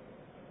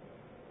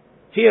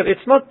 here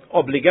it's not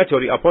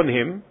obligatory upon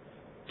him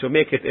to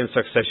make it in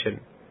succession.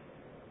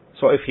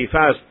 So if he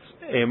fasts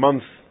a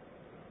month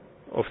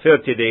of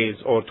 30 days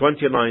or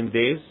 29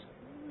 days,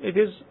 it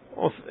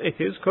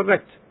is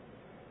correct.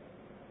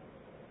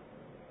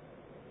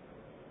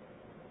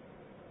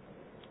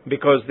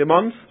 Because the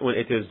month, when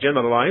it is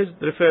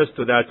generalized, refers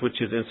to that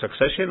which is in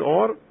succession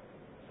or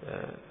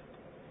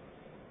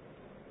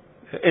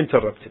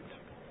interrupted.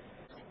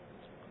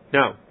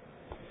 Now,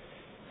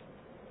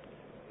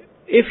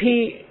 if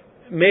he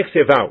makes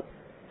a vow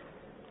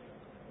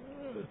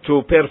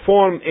to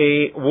perform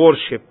a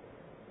worship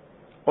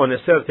on a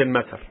certain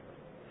matter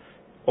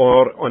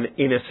or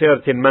in a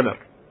certain manner,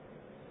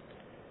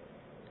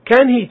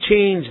 can he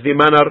change the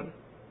manner?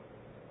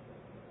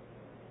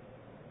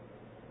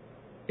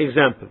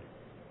 Example,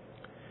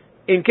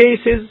 in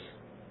cases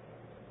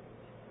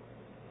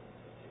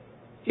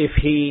if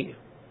he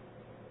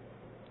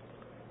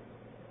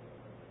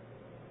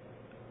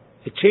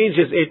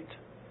changes it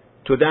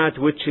to that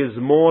which is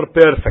more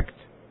perfect,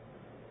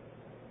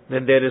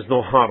 then there is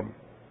no harm.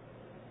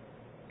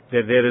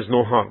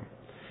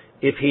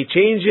 If he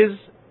changes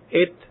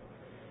it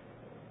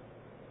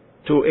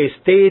to a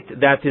state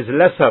that is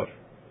lesser,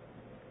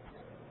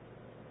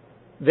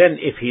 then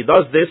if he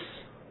does this,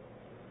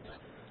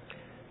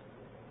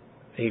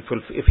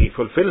 if he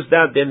fulfills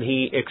that, then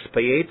he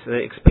expiates the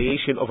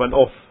expiation of an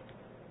oath.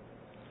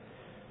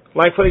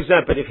 Like for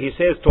example, if he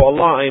says to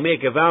Allah, I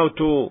make a vow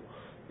to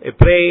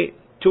pray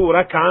 2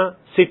 rak'ah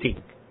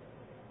sitting,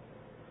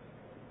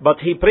 but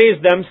he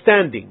prays them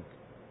standing,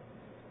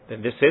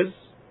 then this is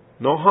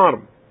no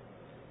harm,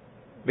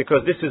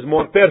 because this is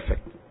more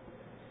perfect.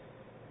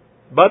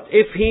 But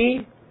if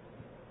he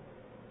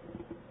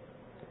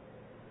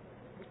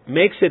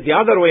makes it the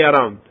other way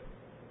around,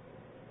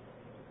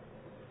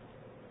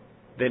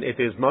 then it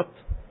is not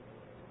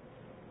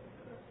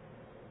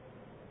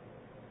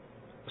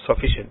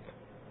sufficient.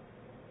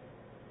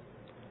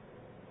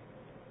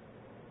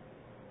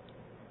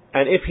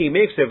 And if he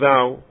makes a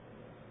vow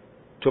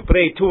to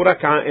pray 2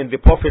 rak'ah in the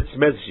Prophet's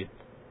masjid,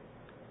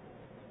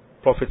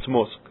 Prophet's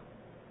mosque,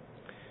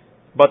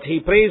 but he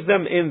prays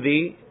them in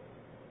the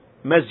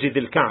Masjid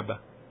al-Kaaba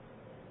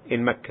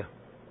in Mecca,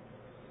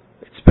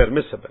 it's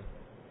permissible,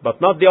 but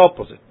not the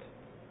opposite.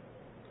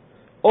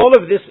 All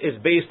of this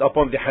is based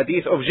upon the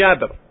hadith of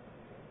Jabir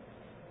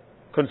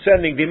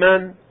concerning the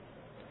man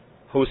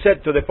who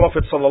said to the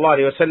Prophet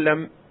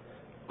ﷺ,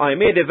 I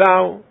made a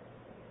vow,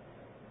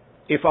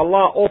 if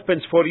Allah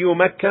opens for you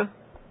Mecca,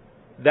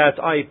 that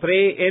I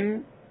pray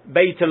in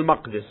Bayt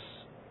al-Maqdis,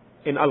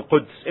 in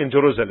Al-Quds, in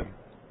Jerusalem.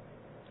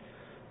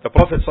 The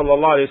Prophet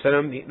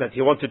ﷺ, that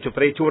he wanted to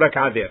pray 2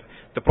 rak'ah there.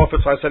 The Prophet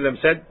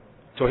ﷺ said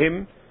to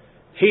him,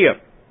 here,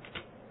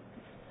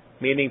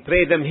 meaning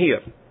pray them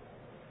here.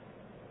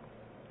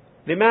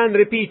 The man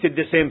repeated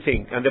the same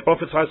thing, and the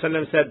Prophet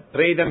ﷺ said,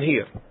 pray them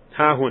here,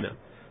 ha huna.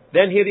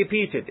 Then he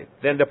repeated it.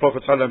 Then the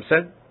Prophet ﷺ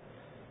said,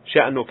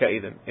 sha'nuka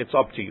idhan, it's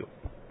up to you.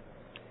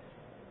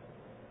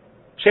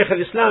 Shaykh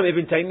al-Islam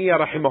Ibn Taymiyyah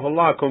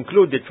rahimahullah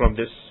concluded from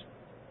this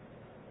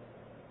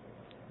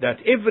that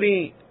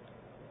every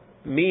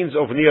means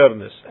of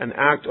nearness, an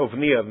act of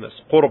nearness,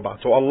 qurba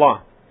to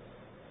Allah,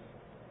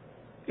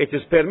 it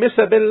is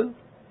permissible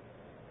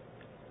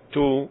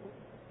to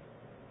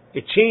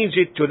change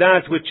it to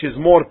that which is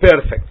more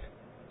perfect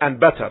and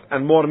better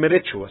and more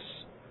meritorious,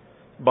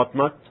 but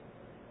not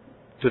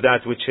to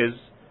that which is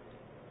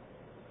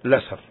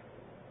lesser.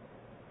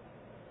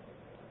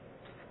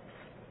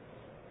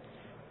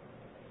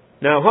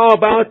 Now, how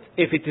about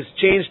if it is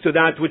changed to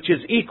that which is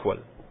equal?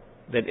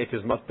 Then it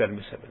is not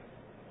permissible.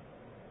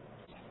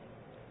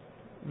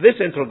 This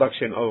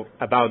introduction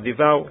about the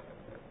vow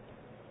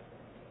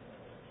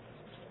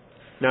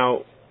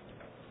now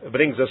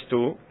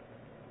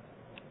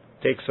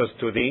takes us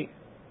to the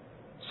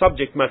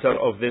subject matter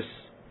of this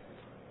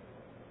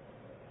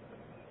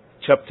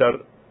chapter.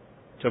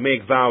 To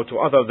make vow to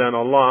other than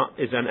Allah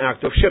is an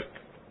act of shirk.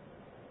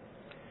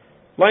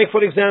 Like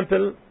for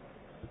example,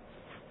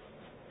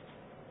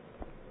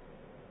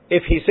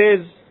 if he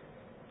says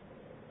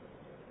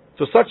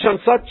to such and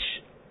such,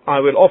 I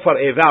will offer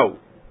a vow,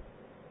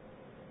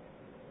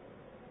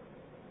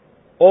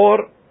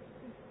 or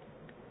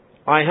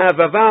I have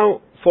a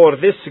vow for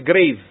this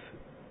grave,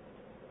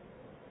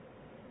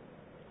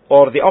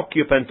 or the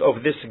occupant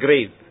of this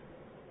grave,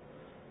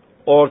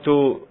 or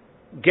to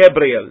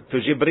Gabriel, to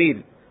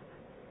Jibril,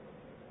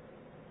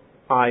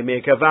 I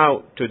make a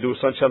vow to do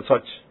such and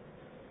such.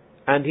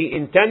 and he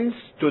intends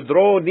to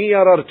draw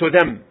nearer to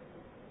them,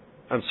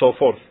 and so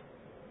forth.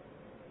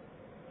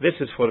 This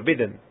is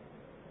forbidden.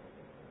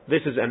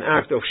 This is an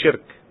act of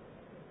shirk.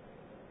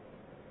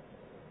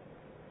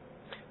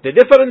 The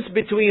difference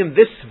between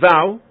this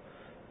vow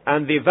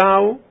and the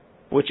vow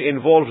which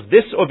involves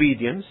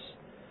disobedience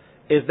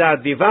is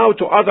that the vow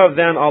to other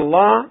than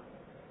Allah,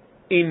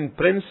 in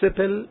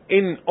principle,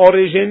 in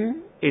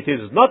origin, it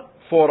is not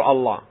for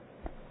Allah.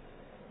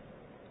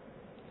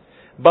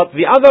 But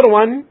the other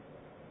one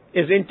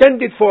is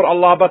intended for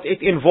Allah, but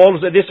it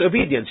involves a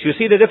disobedience. You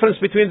see the difference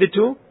between the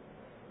two?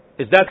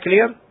 Is that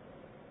clear?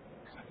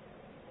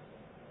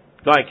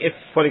 Like if,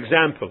 for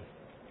example,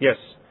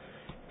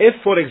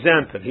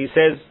 he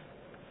says,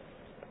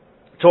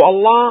 to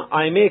Allah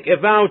I make a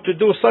vow to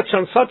do such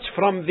and such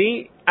from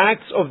the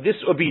acts of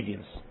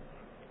disobedience.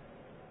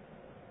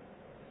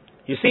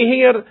 You see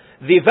here,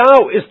 the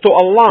vow is to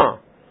Allah,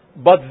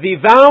 but the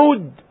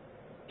vowed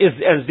is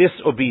as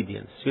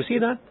disobedience. You see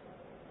that?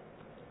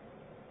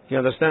 You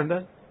understand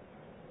that?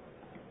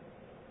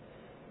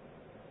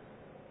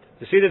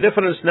 You see the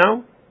difference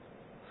now?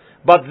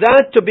 But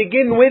that, to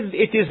begin with,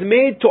 it is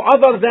made to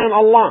other than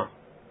Allah.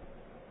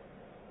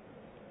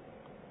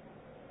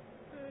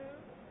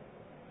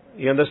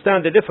 You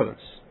understand the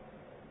difference?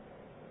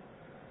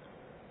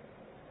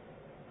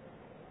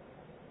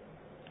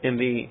 In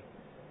the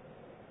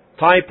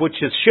type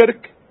which is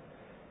shirk,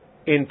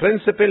 in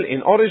principle,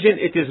 in origin,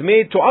 it is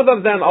made to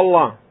other than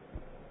Allah,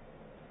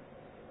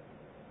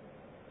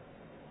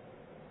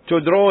 to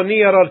draw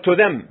nearer to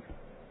them.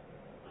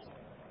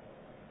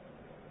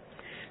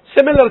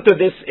 Similar to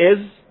this is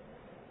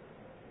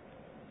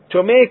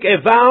to make a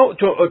vow,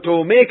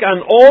 to make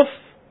an oath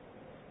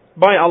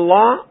by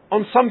Allah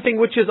on something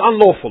which is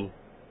unlawful.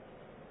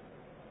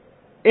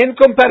 In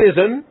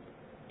comparison,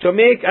 to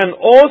make an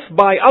oath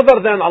by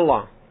other than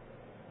Allah.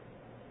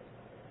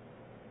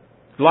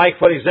 Like,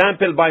 for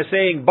example, by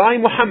saying, by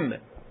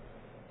Muhammad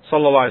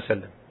sallallahu alaihi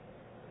wasallam.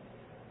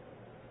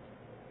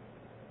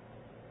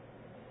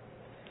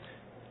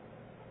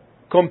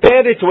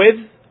 Compare it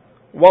with,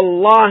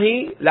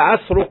 Wallahi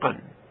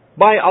la'asruqan.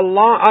 By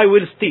Allah I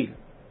will steal.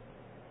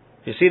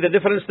 You see the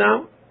difference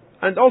now?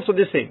 And also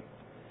the same.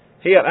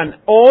 Here an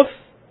oath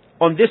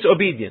on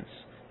disobedience,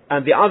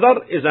 and the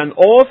other is an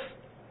oath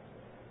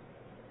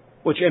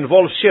which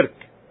involves shirk.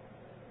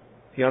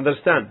 You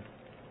understand?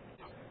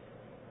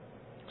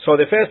 So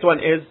the first one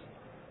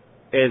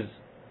is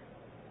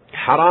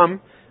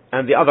haram,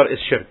 and the other is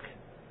shirk.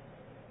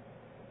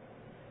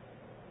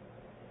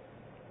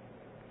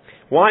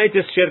 Why it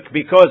is shirk?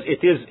 Because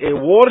it is a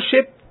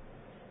worship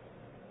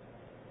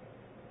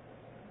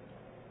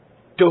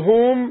to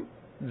whom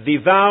the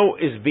vow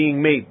is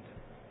being made.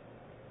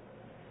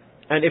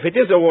 And if it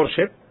is a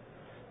worship,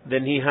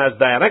 then he has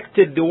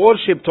directed the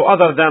worship to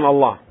other than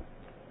Allah.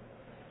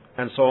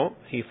 And so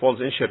he falls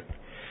in shirk.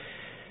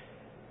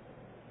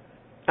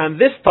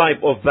 And this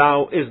type of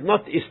vow is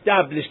not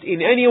established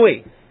in any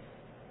way.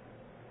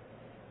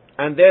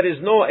 And there is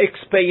no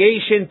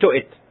expiation to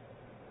it.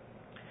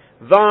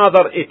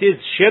 Rather, it is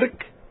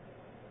shirk,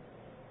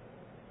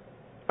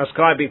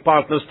 ascribing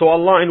partners to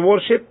Allah in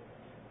worship,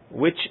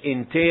 which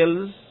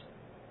entails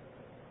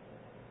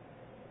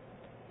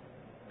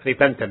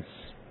repentance.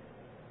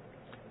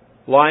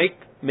 Like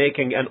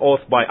making an oath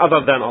by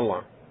other than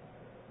Allah.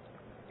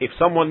 If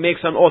someone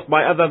makes an oath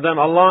by other than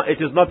Allah,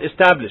 it is not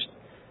established.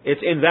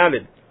 It's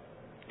invalid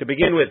to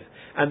begin with.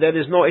 And there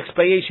is no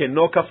expiation,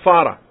 no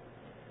kaffara.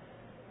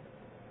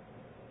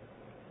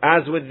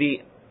 As with the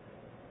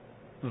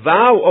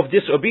vow of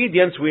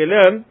disobedience, we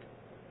learn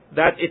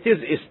that it is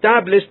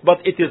established, but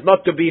it is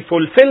not to be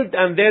fulfilled,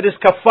 and there is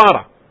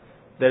kaffara.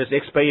 There is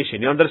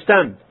expiation. You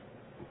understand?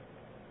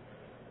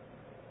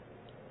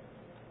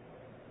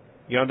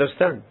 You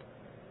understand?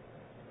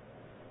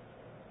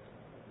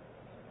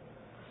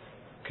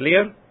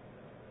 Clear?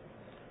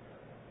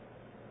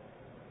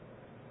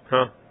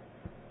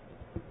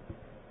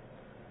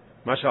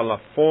 MashaAllah.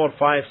 4,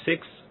 5,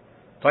 6.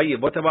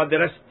 طيب, what about the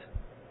rest?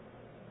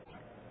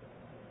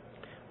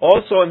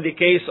 Also in the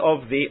case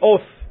of the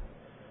oath,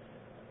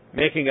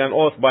 making an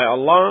oath by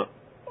Allah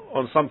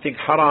on something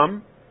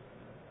haram,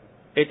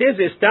 it is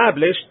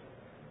established,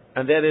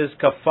 and there is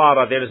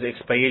kaffara, there is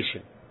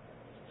expiation.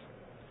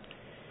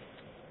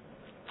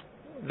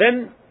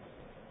 Then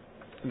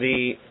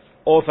the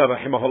author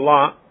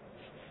rahimahullah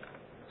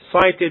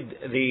cited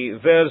the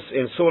verse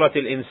in Surah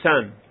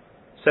Al-Insan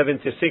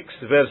 76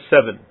 verse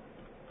 7.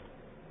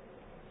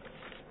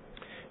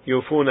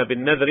 يوفون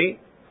بالنذر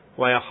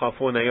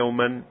ويخافون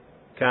يوما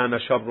كان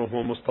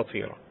شره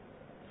مستطيرا.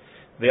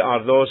 They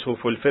are those who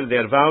fulfill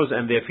their vows,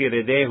 and they fear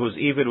a day whose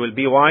evil will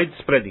be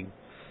widespreading.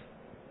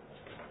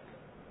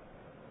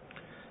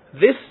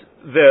 This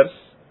verse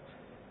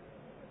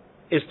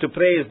is to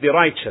praise the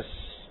righteous.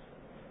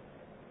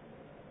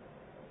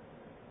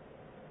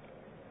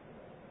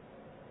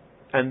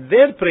 And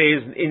their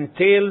praise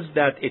entails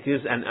that it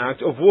is an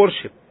act of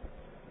worship.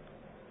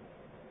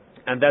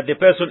 And that the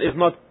person is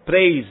not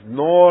praised,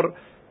 nor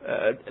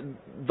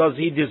does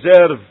he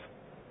deserve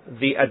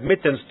the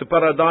admittance to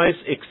paradise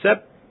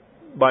except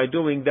by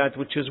doing that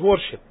which is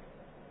worship.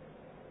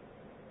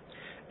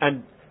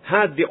 And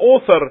had the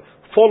author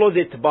followed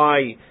it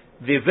by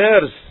the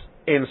verse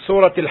in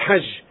Surah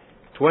Al-Hajj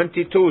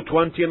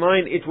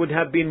 22-29, it would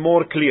have been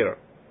more clear.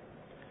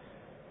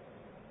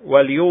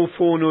 وَلْيُوفُوا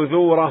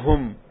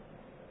نُذُورَهُمْ.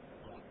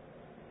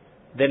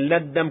 Then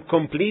let them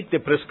complete the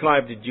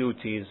prescribed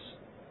duties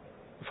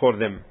for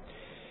them.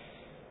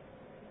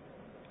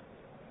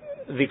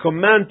 The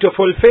command to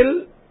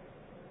fulfill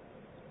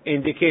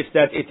indicates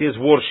that it is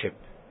worship,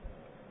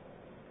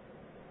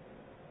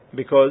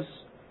 because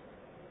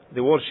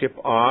the worship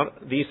are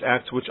these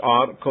acts which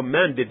are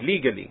commanded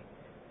legally.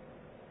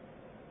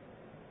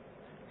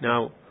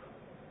 Now,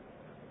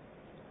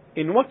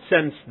 in what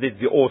sense did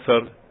the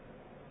author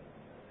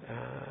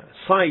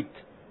cite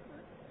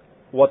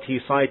what he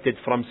cited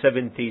from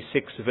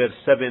 76 verse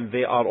 7?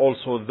 They are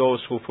also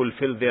those who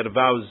fulfill their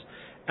vows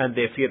and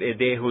they fear a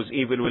day whose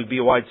evil will be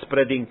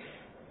widespreading.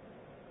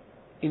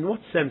 In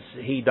what sense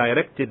he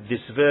directed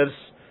this verse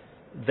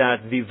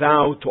that the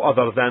vow to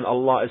other than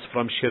Allah is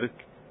from shirk?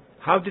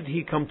 How did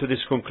he come to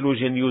this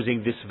conclusion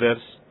using this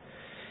verse?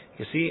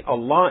 You see,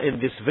 Allah in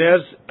this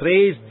verse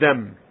praised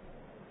them,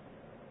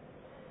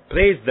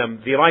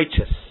 the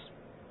righteous.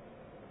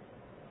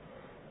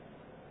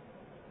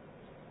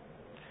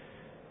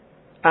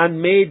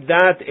 And made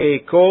that a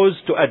cause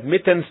to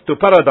admittance to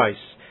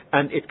paradise.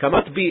 And it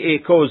cannot be a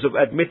cause of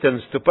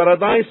admittance to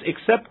paradise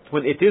except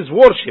when it is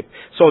worship.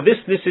 So this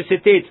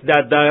necessitates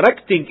that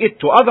directing it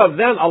to other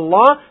than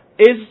Allah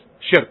is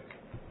shirk.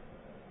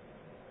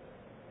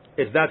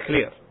 Is that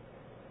clear?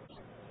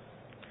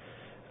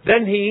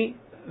 Then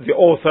the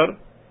author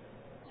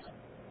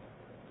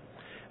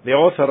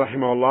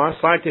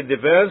rahimahullah, cited the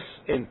verse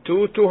in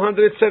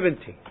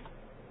 270.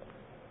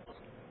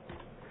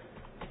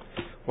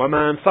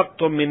 وَمَا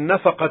أَنفَقْتُم مِّن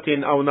نَفَقَةٍ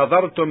أَوْ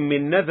نَذَرْتُم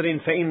مِّن نَذْرٍ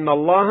فَإِنَّ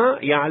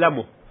اللَّهَ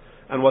يَعْلَمُهُ.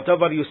 And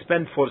whatever you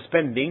spend for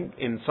spending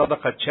in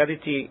sadaqah,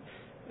 charity,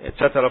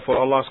 etc. for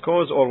Allah's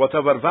cause, or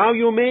whatever vow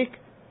you make,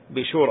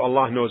 be sure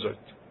Allah knows it.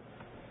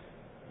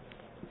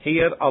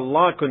 Here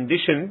Allah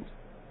conditioned,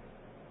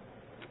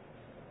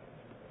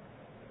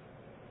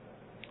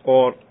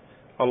 or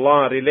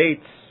Allah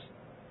relates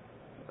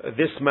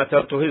this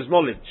matter to His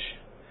knowledge.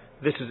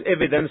 This is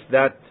evidence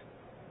that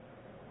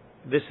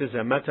this is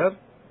a matter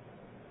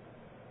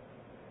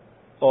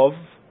of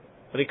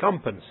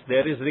recompense.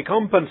 There is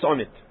recompense on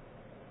it.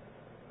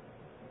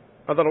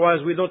 Otherwise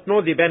we don't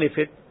know the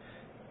benefit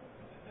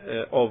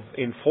of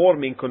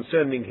informing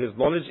concerning His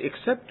knowledge,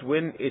 except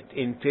when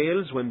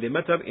the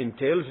matter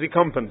entails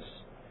recompense.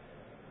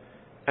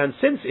 And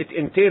since it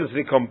entails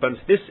recompense,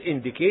 this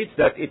indicates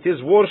that it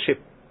is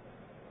worship.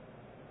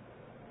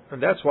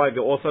 And that's why the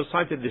author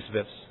cited this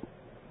verse.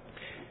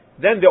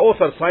 Then the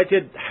author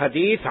cited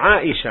Hadith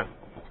Aisha,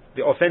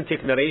 the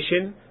authentic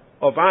narration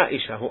of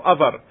Aisha.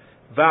 Whoever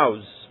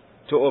vows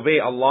to obey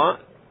Allah,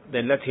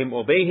 then let him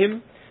obey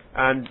Him,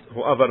 and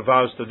whoever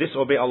vows to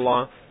disobey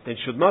Allah, then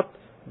should not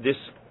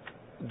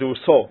do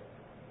so.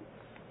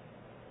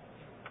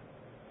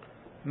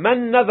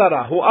 Man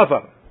nadara,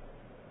 whoever.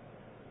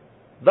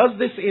 Does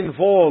this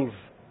involve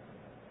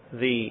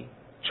the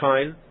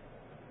child?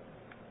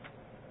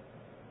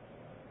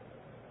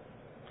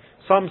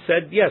 Some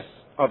said yes,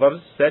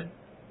 others said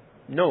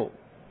no.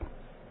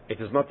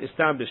 It is not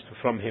established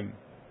from him,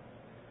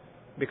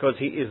 because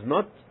he is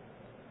not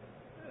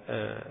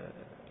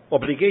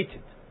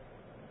obligated,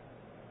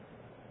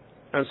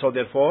 and so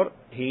therefore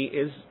he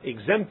is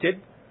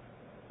exempted,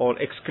 or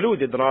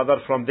excluded rather,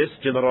 from this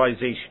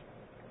generalization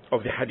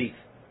of the hadith.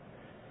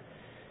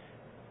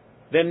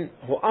 Then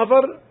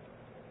whoever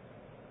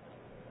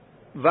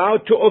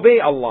vowed to obey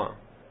Allah,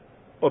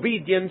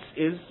 obedience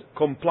is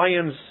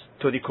compliance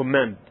to the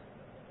command.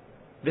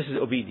 This is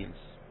obedience,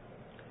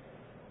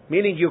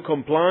 meaning you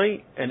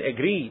comply and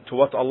agree to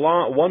what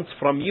Allah wants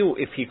from you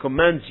if He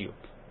commands you.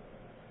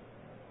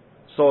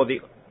 So the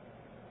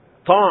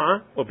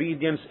ta'ah,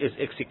 obedience, is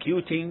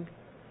executing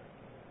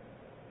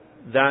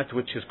that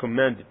which is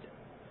commanded.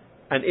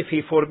 And if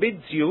He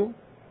forbids you,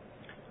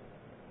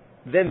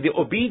 then the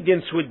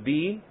obedience would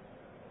be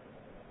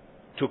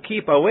to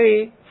keep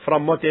away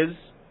from what is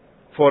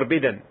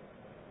forbidden.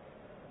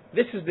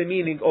 This is the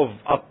meaning of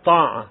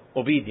at-ta'ah,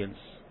 obedience,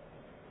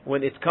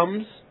 when it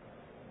comes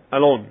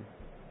alone.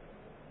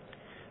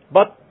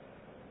 But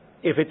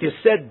if it is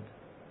said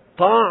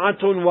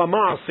ta'atun wa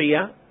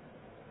ma'siyah,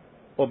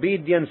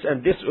 obedience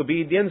and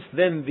disobedience,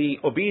 then the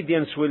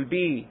obedience will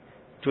be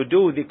to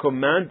do the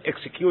command,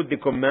 execute the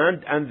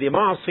command, and the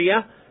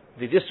ma'siyah,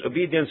 the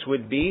disobedience,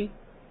 will be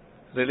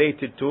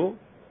related to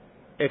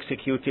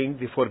executing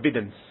the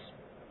forbiddance,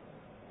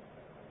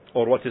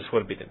 or what is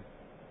forbidden.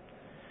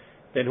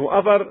 Then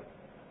whoever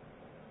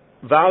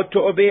vowed to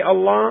obey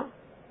Allah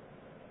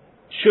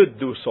should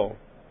do so.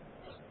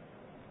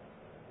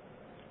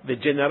 The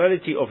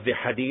generality of the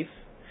hadith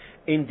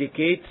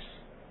indicates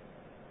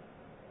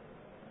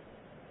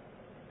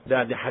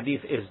that the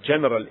hadith is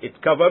general.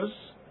 It covers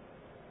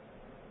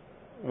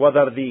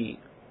whether the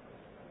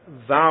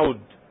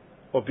vowed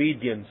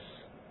obedience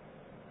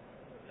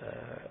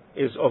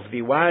is of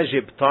the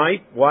wajib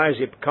type,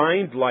 wajib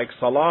kind, like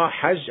salah,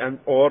 hajj,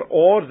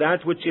 or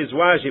that which is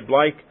wajib,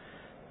 like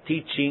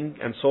teaching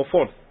and so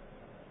forth.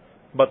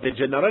 But the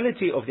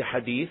generality of the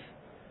hadith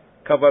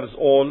covers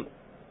all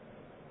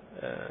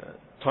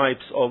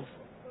types of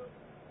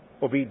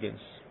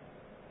obedience.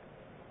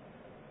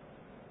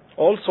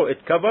 Also,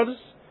 it covers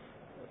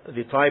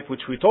the type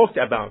which we talked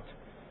about,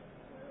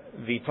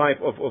 the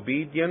type of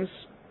obedience,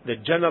 the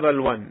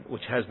general one,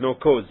 which has no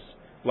cause,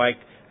 like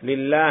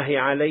لِلَّهِ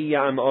عَلَيَّ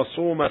أَنْ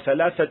أَصُومَ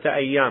ثَلَاثَةَ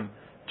أَيَّامٍ.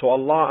 To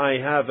Allah I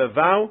have a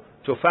vow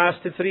to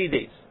fast 3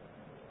 days,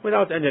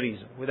 without any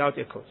reason, without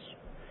a cause.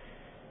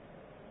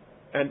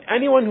 And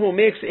anyone who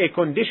makes a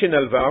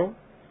conditional vow,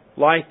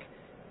 like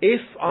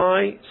if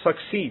I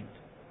succeed,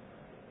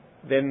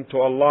 then to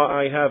Allah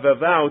I have a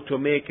vow to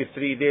make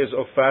 3 days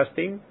of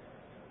fasting,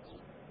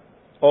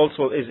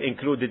 also is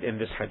included in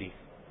this hadith.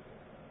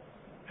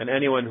 And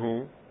anyone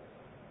who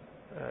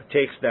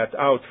takes that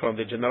out from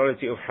the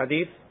generality of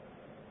hadith,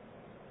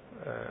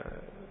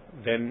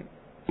 then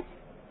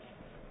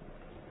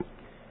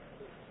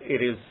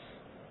it is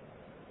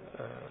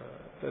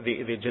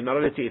the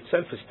generality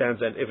itself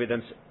stands as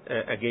evidence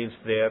against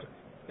their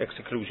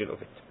exclusion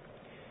of it.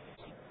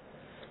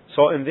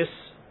 So in this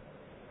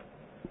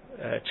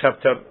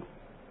chapter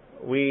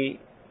we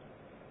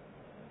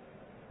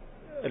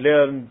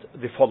learned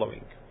the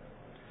following.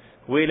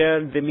 We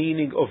learned the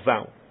meaning of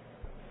vow,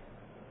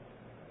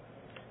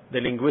 the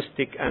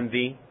linguistic and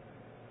the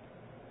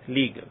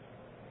legal.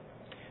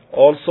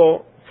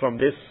 Also from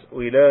this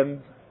we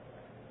learned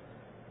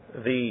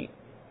the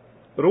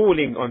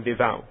ruling on the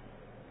vow,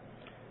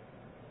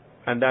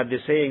 and that the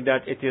saying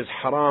that it is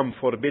haram,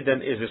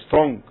 forbidden, is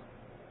strong.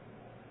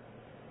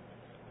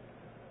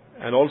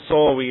 And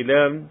also we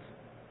learned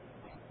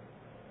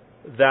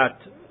that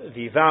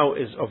the vow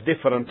is of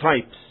different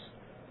types,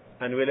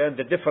 and we learned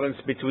the difference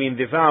between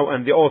the vow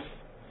and the oath,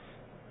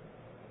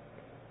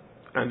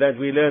 and that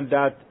we learned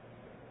that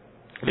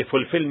the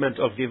fulfillment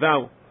of the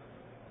vow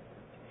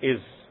is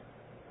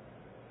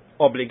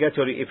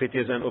obligatory if it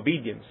is an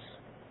obedience,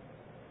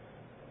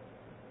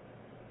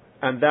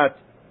 and that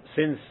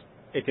since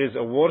it is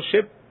a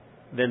worship,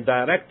 then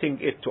directing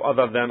it to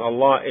other than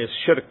Allah is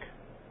shirk.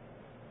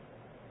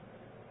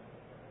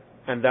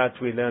 And that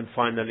we learned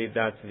finally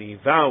that the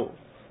vow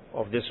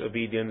of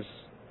disobedience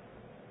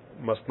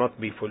must not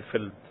be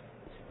fulfilled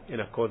in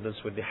accordance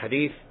with the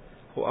hadith.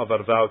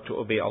 Whoever vowed to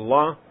obey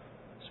Allah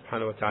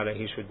subhanahu wa ta'ala,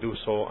 he should do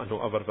so, and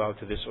whoever vowed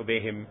to disobey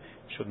him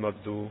should not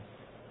do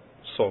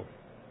so.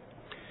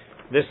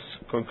 This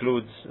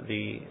concludes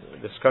the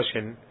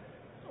discussion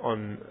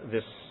on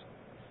this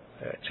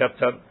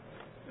chapter,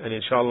 and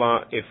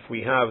inshallah if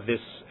we have this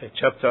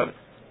chapter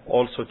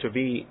also to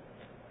be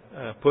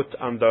put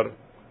under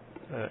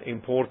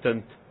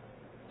important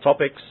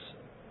topics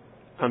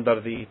under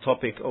the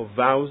topic of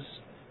vows,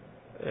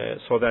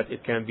 so that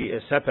it can be a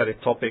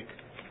separate topic,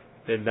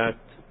 then that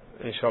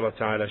inshallah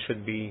ta'ala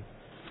should be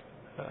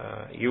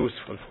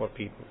useful for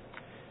people.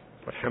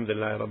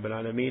 Alhamdulillah Rabbil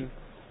Alameen,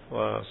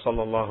 wa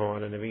sallallahu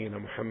ala nabiyyina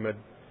Muhammad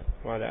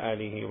wa ala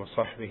alihi wa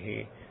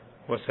sahbihi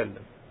wa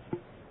sallam.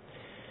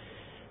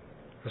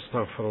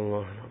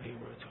 Astaghfirullah.